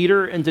Christian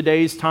leader in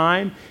today's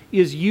time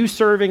is you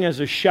serving as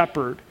a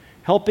shepherd,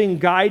 helping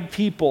guide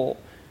people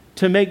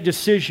to make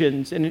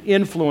decisions and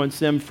influence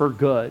them for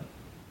good.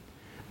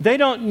 They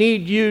don't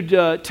need you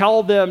to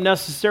tell them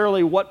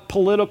necessarily what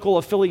political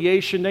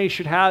affiliation they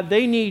should have.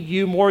 They need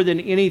you more than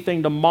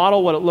anything to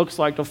model what it looks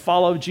like to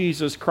follow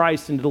Jesus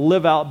Christ and to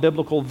live out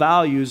biblical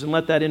values and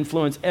let that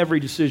influence every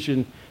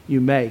decision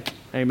you make.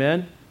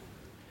 Amen?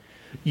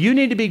 You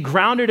need to be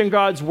grounded in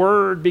God's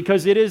word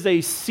because it is a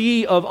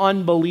sea of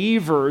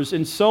unbelievers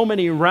in so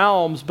many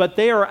realms, but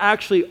they are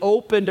actually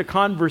open to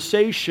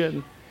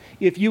conversation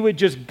if you would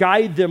just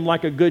guide them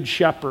like a good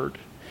shepherd.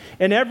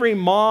 And every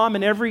mom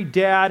and every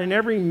dad and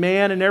every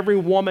man and every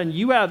woman,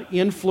 you have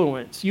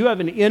influence. You have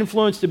an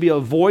influence to be a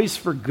voice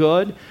for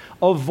good,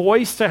 a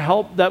voice to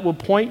help that will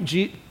point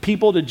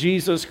people to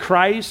Jesus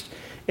Christ.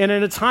 And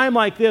in a time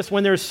like this,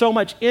 when there's so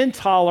much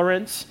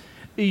intolerance,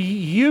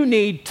 you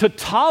need to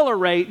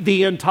tolerate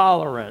the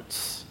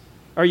intolerance.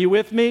 Are you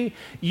with me?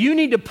 You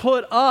need to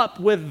put up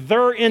with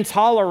their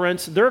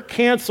intolerance, their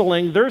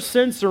canceling, their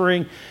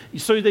censoring,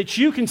 so that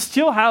you can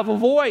still have a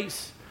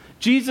voice.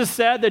 Jesus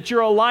said that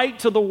you're a light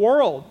to the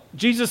world.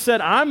 Jesus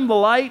said, I'm the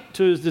light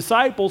to his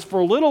disciples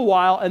for a little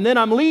while, and then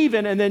I'm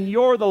leaving, and then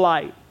you're the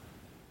light.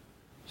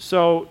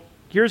 So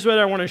here's what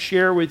I want to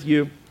share with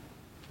you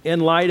in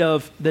light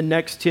of the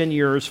next 10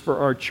 years for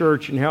our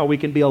church and how we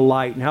can be a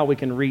light and how we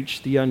can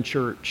reach the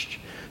unchurched.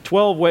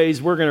 12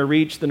 ways we're going to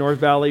reach the North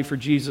Valley for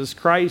Jesus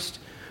Christ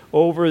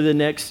over the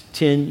next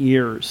 10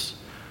 years.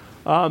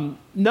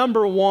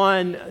 Number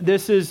one,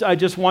 I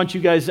just want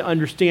you guys to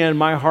understand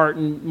my heart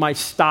and my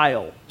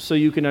style so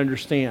you can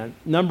understand.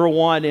 Number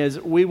one is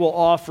we will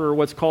offer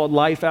what's called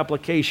life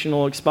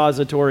applicational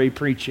expository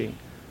preaching.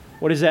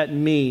 What does that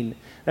mean?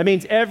 That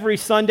means every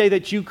Sunday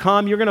that you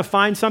come, you're going to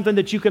find something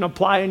that you can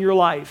apply in your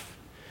life.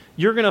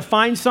 You're going to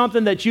find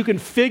something that you can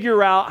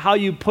figure out how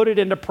you put it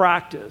into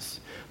practice.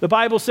 The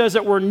Bible says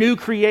that we're new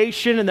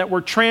creation and that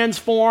we're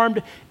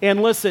transformed.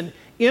 And listen,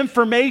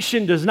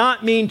 information does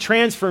not mean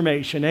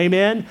transformation.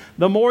 Amen?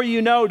 The more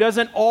you know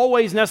doesn't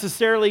always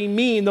necessarily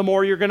mean the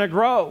more you're going to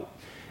grow.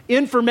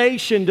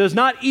 Information does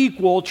not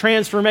equal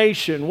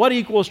transformation. What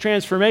equals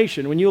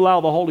transformation? When you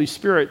allow the Holy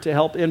Spirit to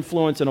help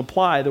influence and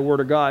apply the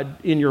Word of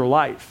God in your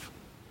life.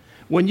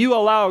 When you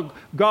allow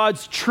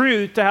God's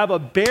truth to have a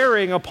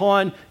bearing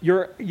upon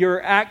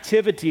your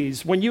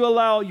activities. When you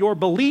allow your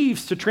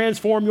beliefs to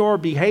transform your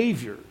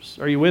behaviors.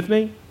 Are you with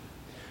me?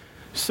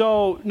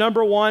 So,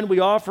 number one, we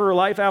offer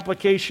life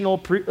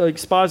applicational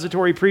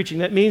expository preaching.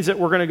 That means that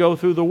we're going to go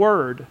through the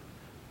Word.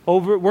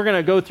 We're going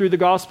to go through the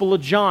Gospel of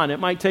John. It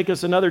might take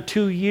us another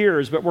 2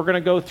 years, but we're going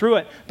to go through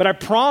it. But I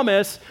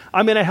promise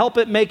I'm going to help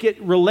it make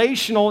it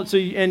relational and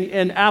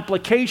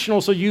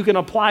applicational so you can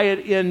apply it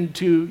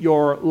into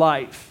your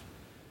life.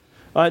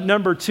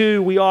 Number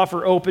two, we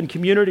offer open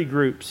community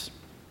groups.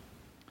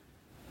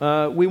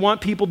 We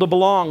want people to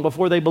belong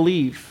before they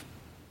believe.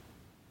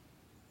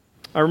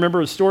 I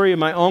remember a story of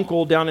my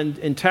uncle down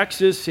in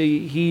Texas.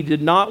 He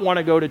did not want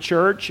to go to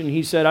church, and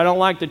he said, I don't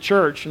like the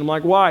church. And I'm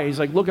like, why? He's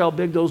like, look how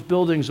big those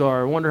buildings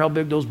are. I wonder how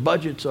big those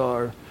budgets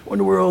are. I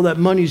wonder where all that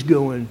money's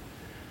going.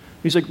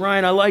 He's like,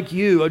 Ryan, I like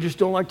you. I just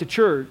don't like the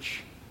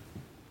church.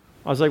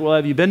 I was like, well,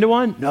 have you been to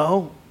one?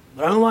 No,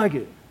 but I don't like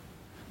it.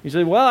 He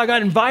said, well, I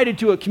got invited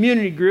to a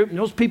community group, and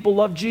those people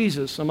love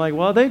Jesus. I'm like,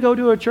 well, they go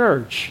to a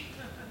church.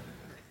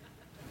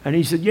 And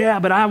he said, yeah,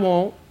 but I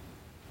won't.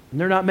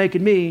 And they're not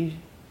making me.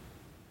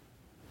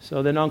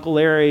 So then Uncle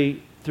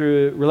Larry,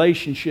 through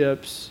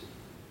relationships,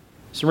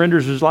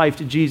 surrenders his life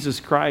to Jesus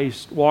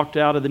Christ, walked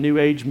out of the New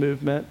Age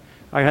movement.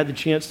 I had the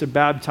chance to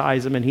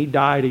baptize him, and he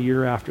died a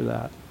year after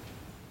that.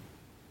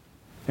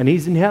 And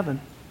he's in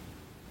heaven.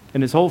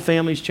 And his whole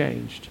family's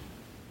changed.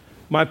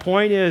 My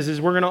point is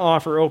we're going to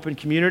offer open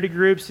community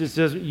groups. It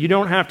says you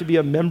don't have to be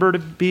a member to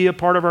be a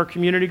part of our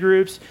community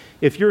groups.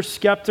 If you're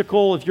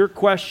skeptical, if you're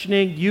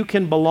questioning, you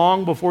can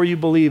belong before you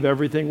believe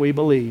everything we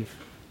believe.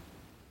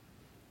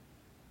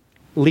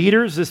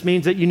 Leaders, this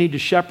means that you need to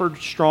shepherd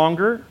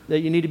stronger, that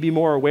you need to be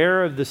more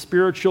aware of the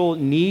spiritual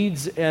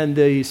needs and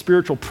the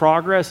spiritual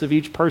progress of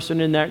each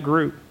person in that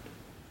group.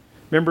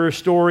 Remember a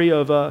story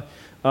of the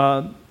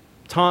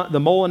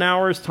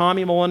Mollenauers,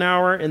 Tommy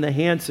Mollenauer and the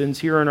Hansons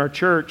here in our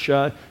church.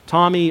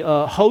 Tommy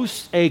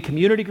hosts a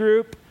community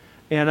group,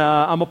 and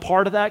I'm a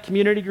part of that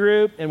community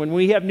group. And when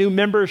we have new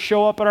members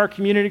show up at our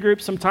community group,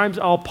 sometimes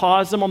I'll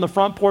pause them on the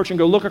front porch and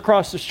go, look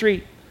across the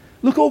street.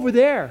 Look over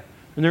there.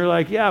 And they're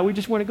like, yeah, we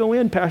just want to go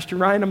in, Pastor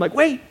Ryan. I'm like,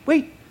 wait,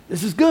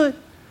 this is good.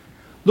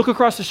 Look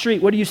across the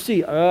street. What do you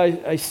see?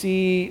 I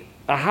see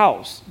a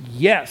house.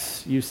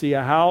 Yes, you see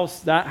a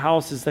house. That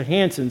house is the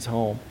Hansons'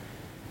 home.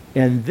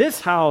 And this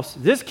house,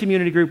 this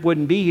community group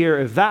wouldn't be here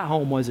if that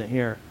home wasn't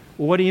here.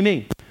 Well, what do you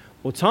mean?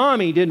 Well,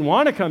 Tommy didn't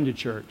want to come to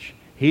church.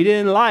 He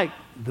didn't like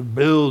the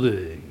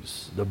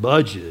buildings, the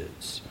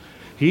budgets.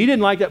 He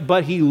didn't like that,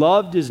 but he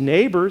loved his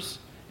neighbors,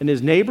 and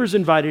his neighbors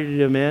invited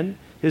him in.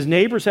 His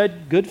neighbors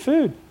had good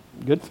food.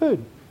 They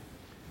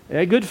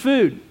had good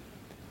food.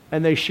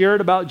 And they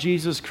shared about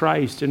Jesus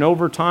Christ. And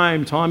over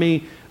time,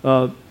 Tommy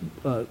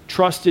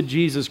trusted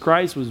Jesus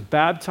Christ, was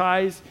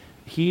baptized.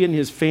 He and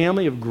his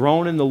family have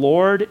grown in the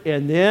Lord.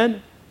 And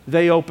then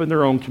they opened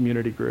their own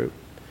community group.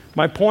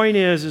 My point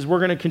is we're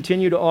going to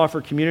continue to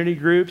offer community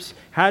groups.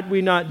 Had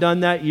we not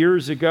done that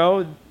years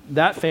ago,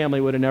 that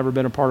family would have never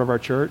been a part of our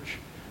church.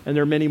 And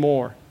there are many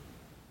more.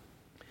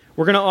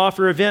 We're going to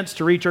offer events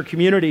to reach our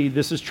community.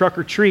 This is Truck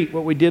or Treat,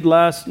 what we did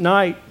last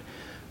night.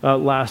 I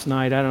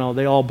don't know,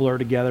 they all blur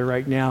together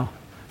right now.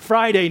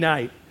 Friday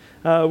night.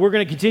 We're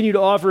going to continue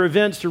to offer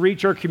events to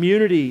reach our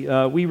community.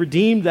 We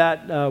redeemed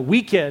that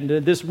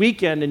this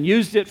weekend, and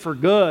used it for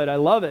good. I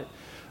love it.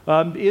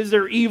 Is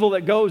there evil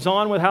that goes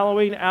on with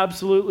Halloween?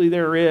 Absolutely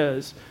there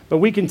is. But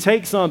we can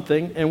take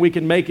something and we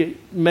can make it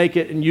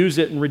and use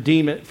it and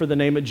redeem it for the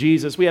name of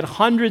Jesus. We had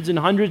hundreds and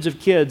hundreds of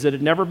kids that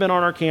had never been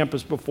on our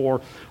campus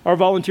before. Our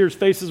volunteers'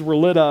 faces were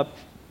lit up.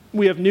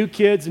 We have new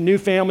kids and new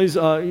families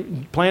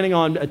planning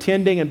on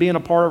attending and being a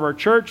part of our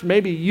church.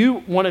 Maybe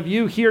one of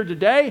you here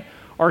today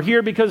are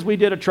here because we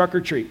did a truck or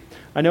treat.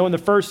 I know in the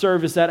first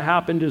service that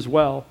happened as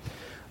well.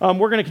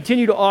 We're going to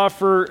continue to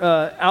offer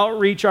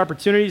outreach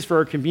opportunities for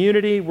our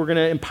community. We're going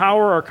to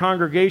empower our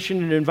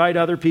congregation and invite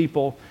other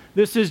people.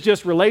 This is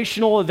just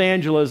relational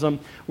evangelism.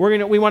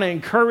 We want to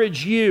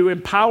encourage you,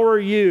 empower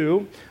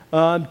you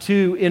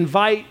to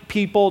invite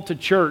people to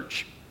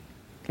church.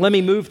 Let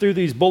me move through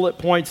these bullet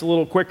points a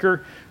little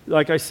quicker.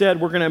 Like I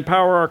said, we're going to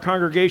empower our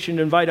congregation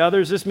to invite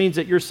others. This means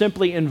that you're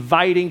simply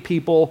inviting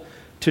people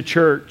to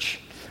church.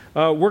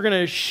 We're going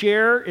to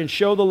share and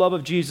show the love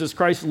of Jesus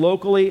Christ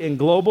locally and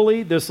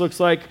globally. This looks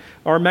like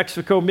our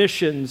Mexico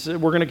missions.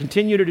 We're going to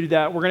continue to do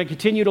that. We're going to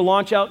continue to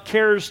launch out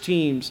CARES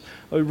teams.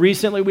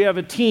 Recently, we have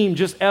a team,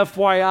 just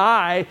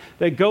FYI,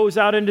 that goes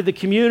out into the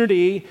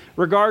community,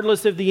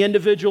 regardless if the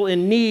individual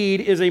in need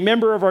is a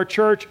member of our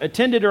church,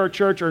 attended our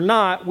church or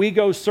not, we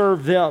go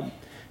serve them.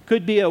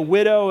 Could be a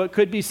widow. It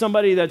could be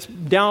somebody that's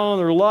down on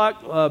their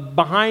luck,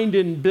 behind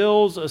in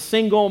bills, a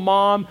single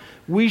mom.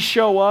 We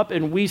show up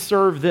and we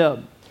serve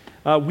them.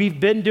 We've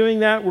been doing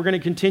that. We're going to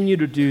continue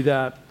to do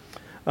that.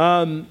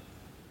 We're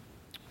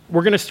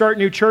going to start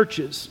new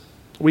churches.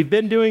 We've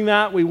been doing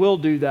that. We will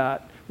do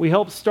that. We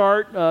helped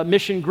start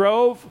Mission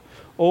Grove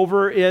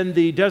over in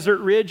the Desert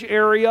Ridge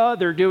area.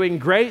 They're doing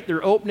great.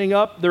 They're opening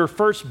up their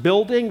first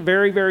building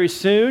very, very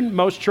soon.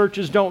 Most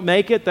churches don't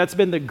make it. That's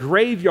been the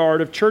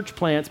graveyard of church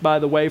plants, by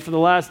the way, for the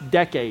last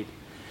decade.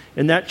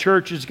 And that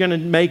church is going to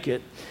make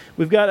it.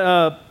 We've got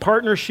a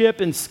partnership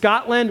in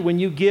Scotland. When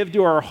you give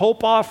to our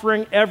Hope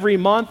offering every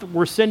month,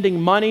 we're sending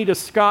money to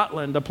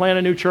Scotland to plant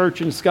a new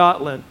church in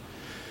Scotland.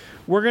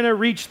 We're going to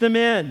reach the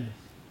men.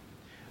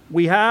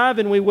 We have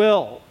and we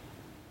will.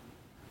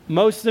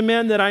 Most of the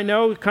men that I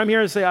know come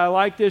here and say, I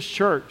like this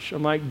church.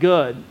 I'm like,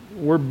 good.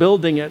 We're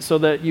building it so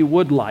that you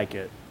would like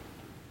it.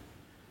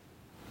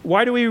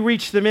 Why do we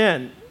reach the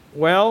men?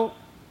 Well,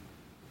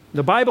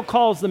 the Bible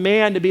calls the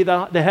man to be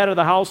the head of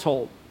the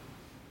household.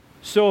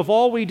 So if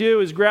all we do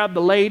is grab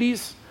the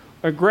ladies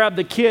or grab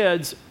the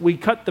kids, we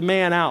cut the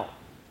man out.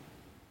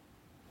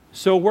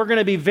 So we're going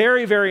to be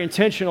very, very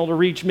intentional to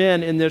reach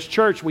men in this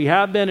church. We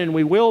have been and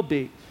we will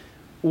be.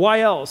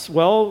 Why else?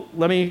 Well,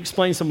 let me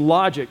explain some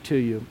logic to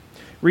you.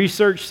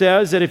 Research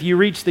says that if you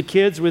reach the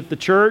kids with the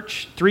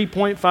church,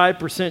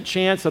 3.5%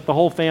 chance that the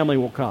whole family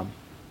will come.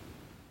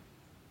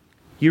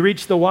 You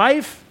reach the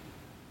wife,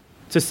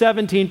 it's a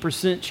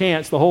 17%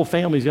 chance the whole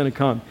family is going to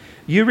come.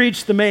 You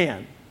reach the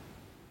man,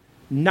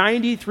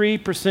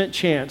 93%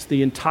 chance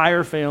the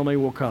entire family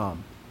will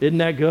come. Isn't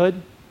that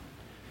good?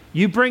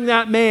 You bring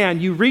that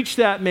man, you reach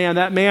that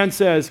man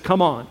says,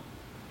 come on,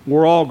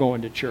 we're all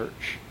going to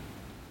church.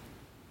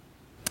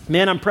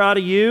 Man, I'm proud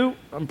of you.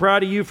 I'm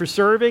proud of you for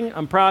serving.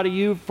 I'm proud of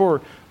you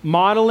for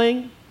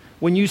modeling.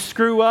 When you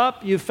screw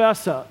up, you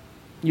fess up.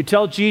 You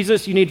tell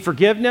Jesus you need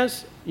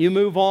forgiveness. You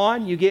move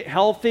on. You get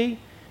healthy.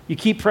 You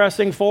keep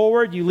pressing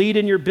forward. You lead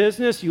in your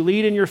business. You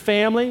lead in your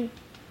family.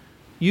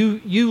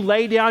 You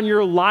lay down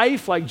your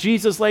life like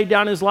Jesus laid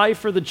down his life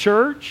for the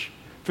church.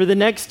 For the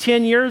next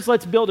 10 years,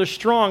 let's build a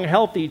strong,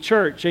 healthy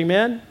church.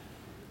 Amen?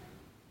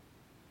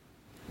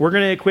 We're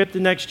going to equip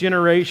the next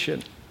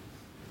generation.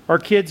 Our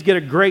kids get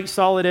a great,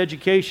 solid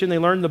education. They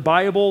learn the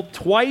Bible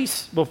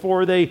twice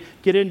before they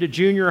get into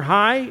junior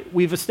high.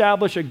 We've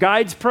established a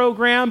guides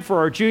program for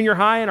our junior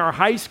high and our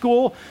high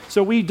school.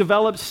 So we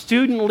develop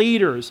student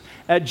leaders.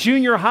 At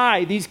junior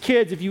high, these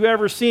kids, if you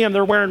ever see them,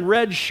 they're wearing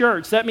red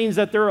shirts. That means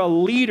that they're a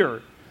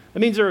leader. That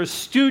means they're a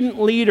student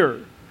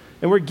leader.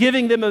 And we're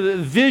giving them a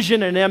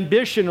vision and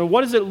ambition of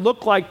what does it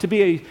look like to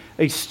be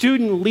a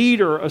student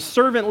leader, a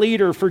servant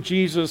leader for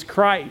Jesus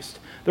Christ.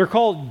 They're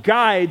called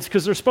guides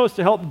because they're supposed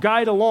to help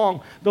guide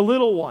along the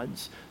little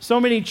ones.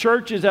 So many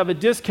churches have a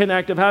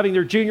disconnect of having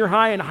their junior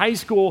high and high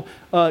school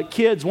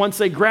kids once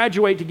they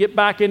graduate to get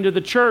back into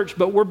the church.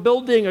 But we're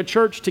building a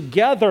church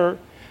together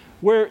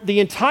where the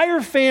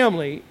entire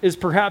family is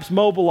perhaps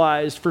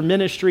mobilized for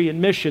ministry and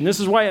mission. This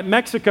is why at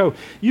Mexico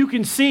you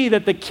can see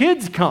that the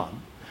kids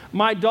come.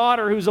 My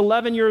daughter, who's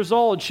 11 years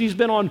old, she's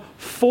been on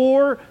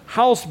 4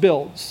 house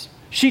builds.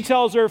 She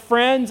tells her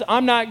friends,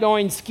 I'm not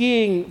going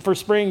skiing for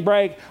spring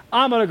break.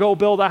 I'm going to go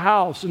build a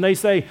house. And they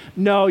say,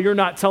 no, you're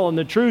not telling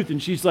the truth.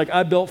 And she's like,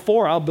 I built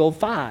 4, I'll build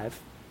 5.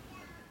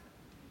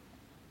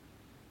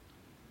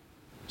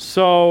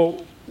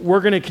 So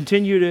we're going to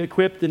continue to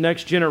equip the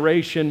next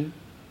generation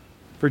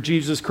for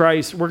Jesus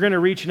Christ. We're going to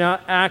reach an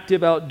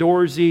active,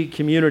 outdoorsy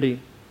community.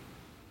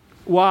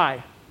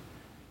 Why?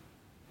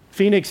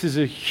 Phoenix is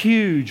a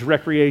huge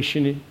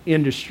recreation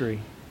industry.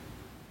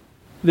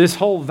 This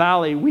whole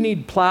valley, we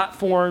need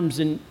platforms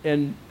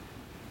and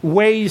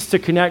ways to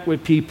connect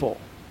with people.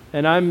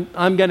 And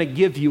I'm going to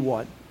give you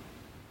one.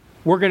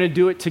 We're going to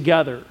do it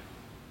together.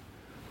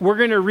 We're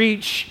going to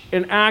reach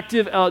an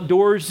active,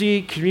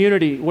 outdoorsy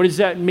community. What does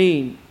that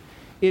mean?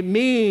 It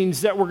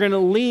means that we're going to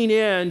lean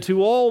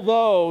into all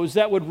those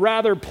that would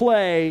rather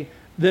play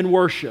than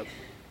worship.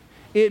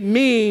 It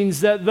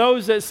means that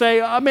those that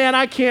say, oh man,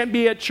 I can't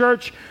be at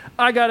church.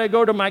 I got to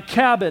go to my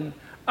cabin.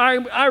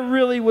 I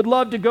really would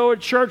love to go to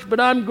church, but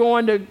I'm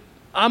on an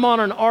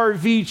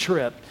RV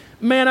trip.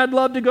 Man, I'd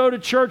love to go to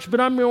church,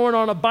 but I'm going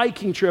on a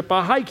biking trip,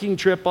 a hiking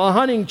trip, a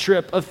hunting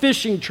trip, a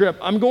fishing trip.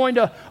 I'm going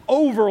to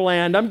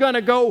overland. I'm going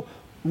to go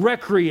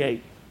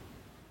recreate.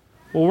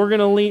 Well, we're going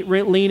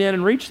to lean in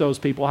and reach those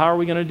people. How are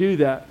we going to do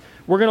that?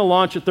 We're going to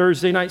launch a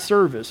Thursday night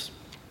service.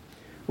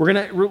 We're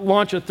going to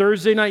launch a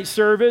Thursday night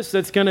service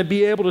that's going to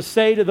be able to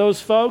say to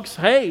those folks,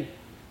 hey,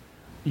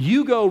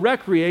 you go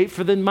recreate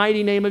for the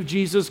mighty name of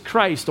Jesus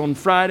Christ on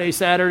Friday,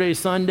 Saturday,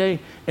 Sunday,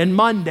 and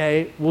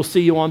Monday. We'll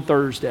see you on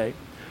Thursday.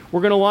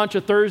 We're going to launch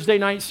a Thursday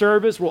night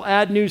service. We'll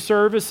add new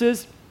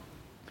services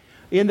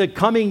in the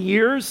coming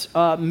years,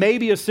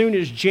 maybe as soon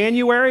as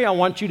January. I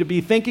want you to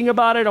be thinking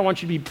about it. I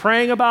want you to be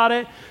praying about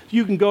it.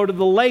 You can go to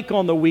the lake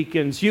on the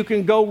weekends. You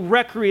can go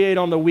recreate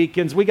on the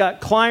weekends. We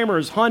got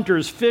climbers,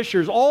 hunters,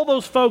 fishers, all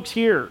those folks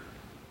here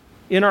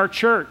in our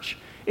church.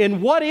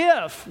 And what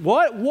if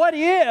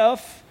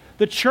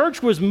the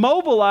church was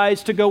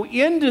mobilized to go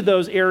into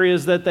those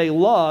areas that they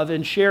love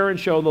and share and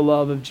show the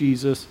love of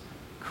Jesus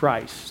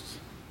Christ?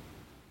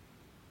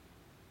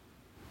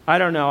 I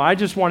don't know. I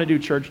just want to do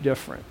church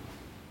different.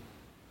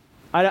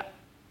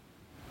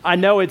 I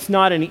know it's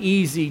not an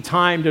easy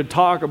time to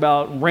talk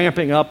about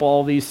ramping up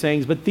all these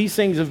things, but these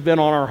things have been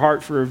on our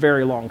heart for a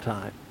very long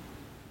time.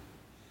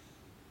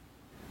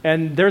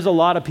 And there's a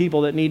lot of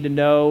people that need to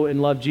know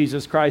and love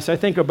Jesus Christ. I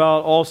think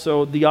about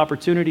also the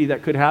opportunity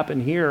that could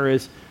happen here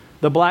is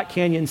the Black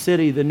Canyon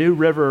City, the New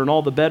River, and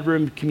all the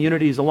bedroom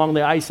communities along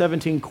the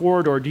I-17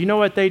 corridor. Do you know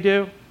what they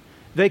do?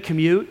 They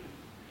commute.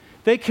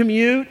 They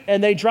commute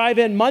and they drive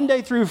in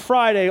Monday through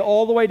Friday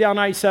all the way down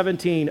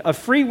I-17. A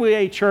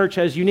freeway church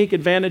has unique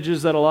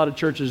advantages that a lot of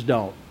churches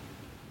don't.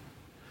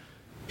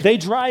 They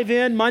drive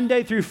in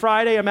Monday through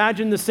Friday.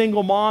 Imagine the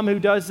single mom who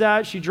does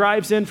that. She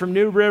drives in from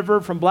New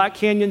River, from Black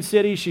Canyon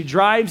City. She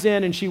drives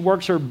in and she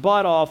works her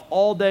butt off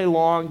all day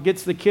long,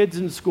 gets the kids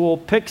in school,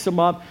 picks them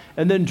up,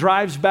 and then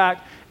drives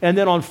back. And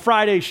then on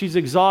Friday, she's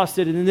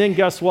exhausted. And then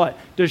guess what?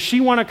 Does she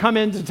want to come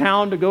into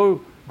town to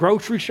go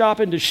grocery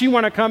shopping? Does she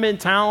want to come in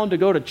town to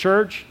go to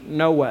church?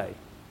 No way.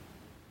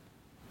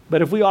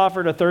 But if we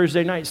offered a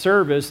Thursday night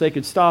service, they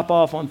could stop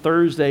off on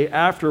Thursday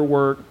after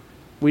work.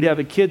 We'd have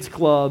a kids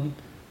club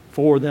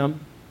for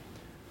them.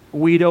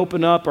 We'd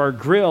open up our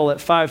grill at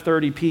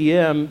 5:30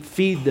 p.m.,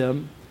 feed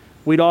them.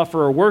 We'd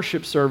offer a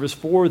worship service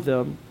for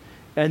them.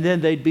 And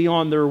then they'd be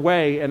on their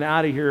way and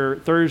out of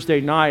here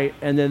Thursday night,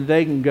 and then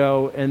they can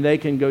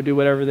go do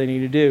whatever they need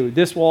to do.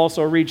 This will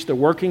also reach the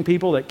working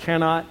people that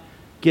cannot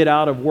get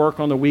out of work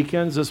on the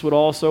weekends. This would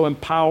also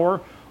empower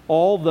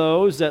all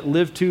those that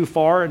live too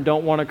far and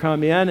don't want to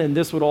come in. And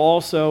this would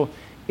also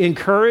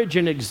encourage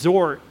and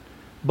exhort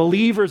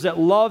believers that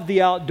love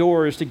the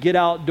outdoors to get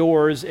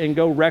outdoors and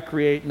go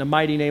recreate in the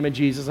mighty name of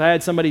Jesus. I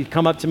had somebody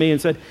come up to me and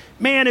said,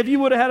 man, if you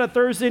would have had a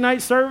Thursday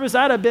night service,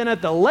 I'd have been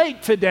at the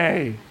lake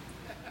today.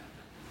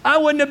 I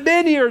wouldn't have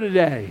been here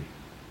today.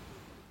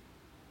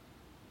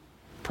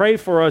 Pray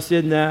for us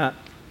in that.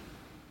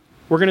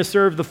 We're going to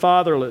serve the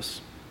fatherless.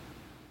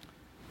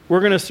 We're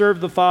going to serve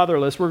the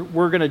fatherless.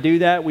 We're going to do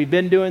that. We've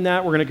been doing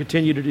that. We're going to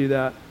continue to do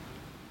that.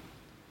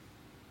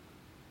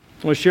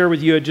 I want to share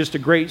with you just a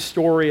great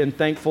story and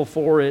thankful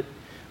for it.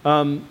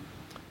 Phil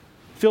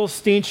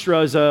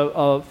Steenstra is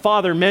a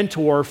father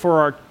mentor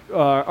for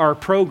our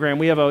program.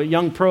 We have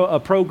a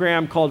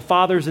program called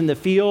Fathers in the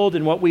Field,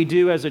 and what we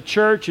do as a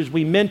church is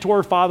we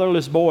mentor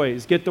fatherless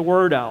boys, get the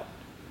word out.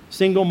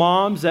 Single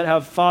moms that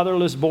have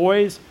fatherless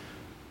boys,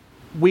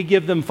 we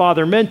give them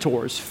father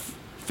mentors.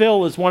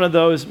 Phil is one of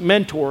those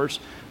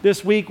mentors.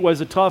 This week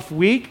was a tough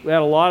week. We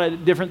had a lot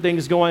of different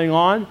things going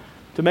on.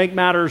 To make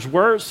matters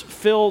worse,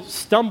 Phil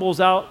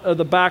stumbles out of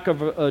the back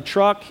of a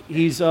truck.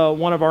 He's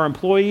one of our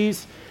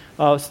employees.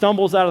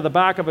 Stumbles out of the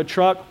back of a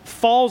truck,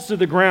 falls to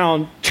the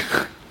ground,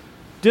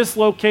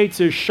 dislocates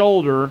his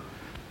shoulder.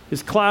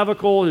 His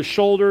clavicle, his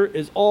shoulder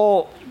is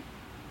all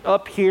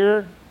up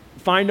here.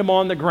 Find him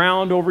on the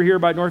ground over here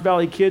by North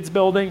Valley Kids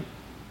Building.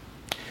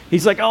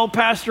 He's like, oh,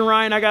 Pastor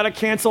Ryan, I got to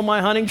cancel my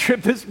hunting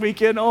trip this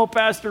weekend. Oh,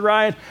 Pastor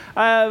Ryan,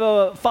 I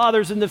have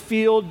Fathers in the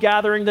Field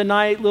gathering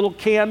tonight. Little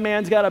Cam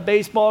Man's got a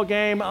baseball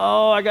game.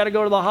 Oh, I got to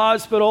go to the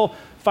hospital.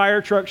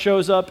 Fire truck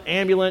shows up.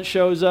 Ambulance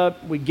shows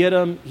up. We get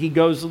him. He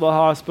goes to the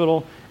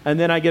hospital. And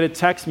then I get a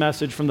text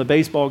message from the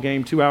baseball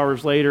game 2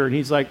 hours later. And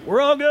he's like,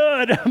 we're all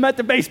good. I'm at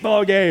the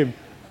baseball game.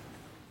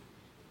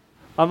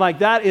 I'm like,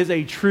 that is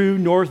a true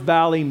North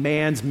Valley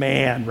man's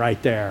man right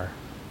there.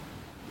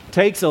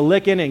 Takes a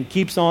licking and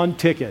keeps on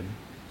ticking.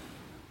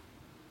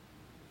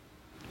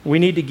 We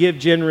need to give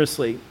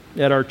generously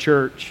at our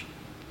church.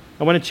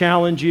 I want to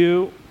challenge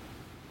you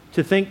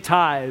to think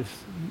tithes,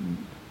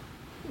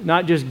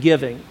 not just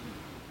giving.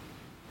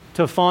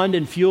 To fund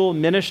and fuel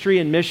ministry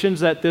and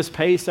missions at this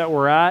pace that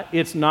we're at,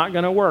 it's not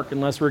going to work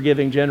unless we're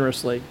giving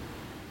generously.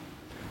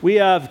 We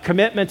have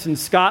commitments in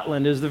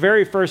Scotland. It's the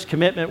very first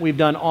commitment we've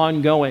done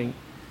ongoing,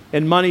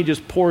 and money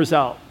just pours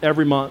out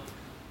every month.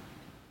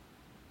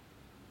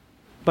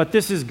 But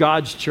this is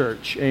God's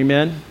church,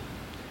 amen?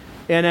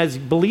 And as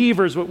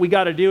believers, what we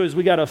got to do is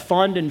we got to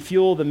fund and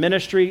fuel the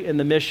ministry and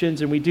the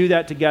missions, and we do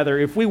that together.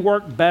 If we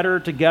work better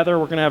together,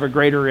 we're going to have a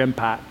greater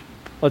impact.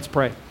 Let's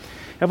pray.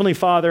 Heavenly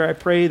Father, I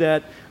pray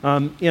that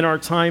in our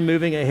time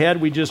moving ahead,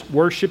 we just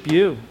worship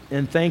you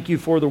and thank you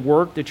for the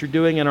work that you're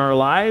doing in our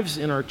lives,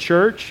 in our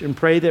church, and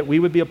pray that we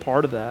would be a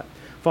part of that.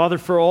 Father,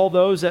 for all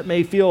those that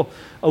may feel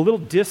a little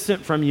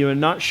distant from you and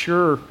not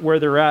sure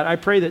where they're at, I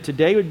pray that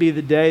today would be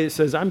the day that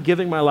says, I'm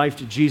giving my life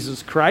to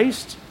Jesus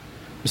Christ.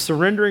 I'm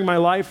surrendering my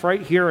life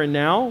right here and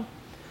now.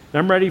 And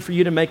I'm ready for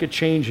you to make a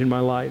change in my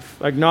life.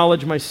 I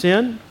acknowledge my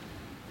sin.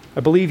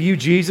 I believe you,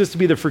 Jesus, to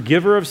be the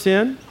forgiver of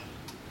sin.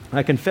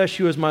 I confess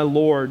you as my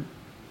Lord.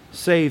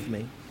 Save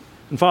me.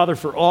 And Father,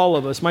 for all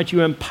of us, might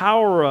you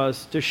empower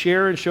us to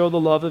share and show the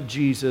love of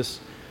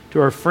Jesus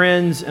to our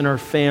friends and our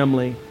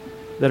family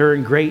that are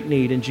in great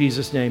need. In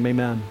Jesus' name,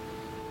 amen.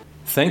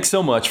 Thanks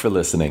so much for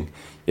listening.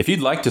 If you'd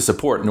like to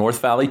support North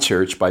Valley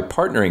Church by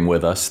partnering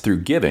with us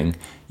through giving,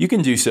 you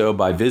can do so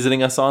by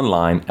visiting us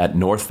online at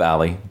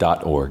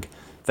northvalley.org.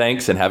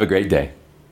 Thanks and have a great day.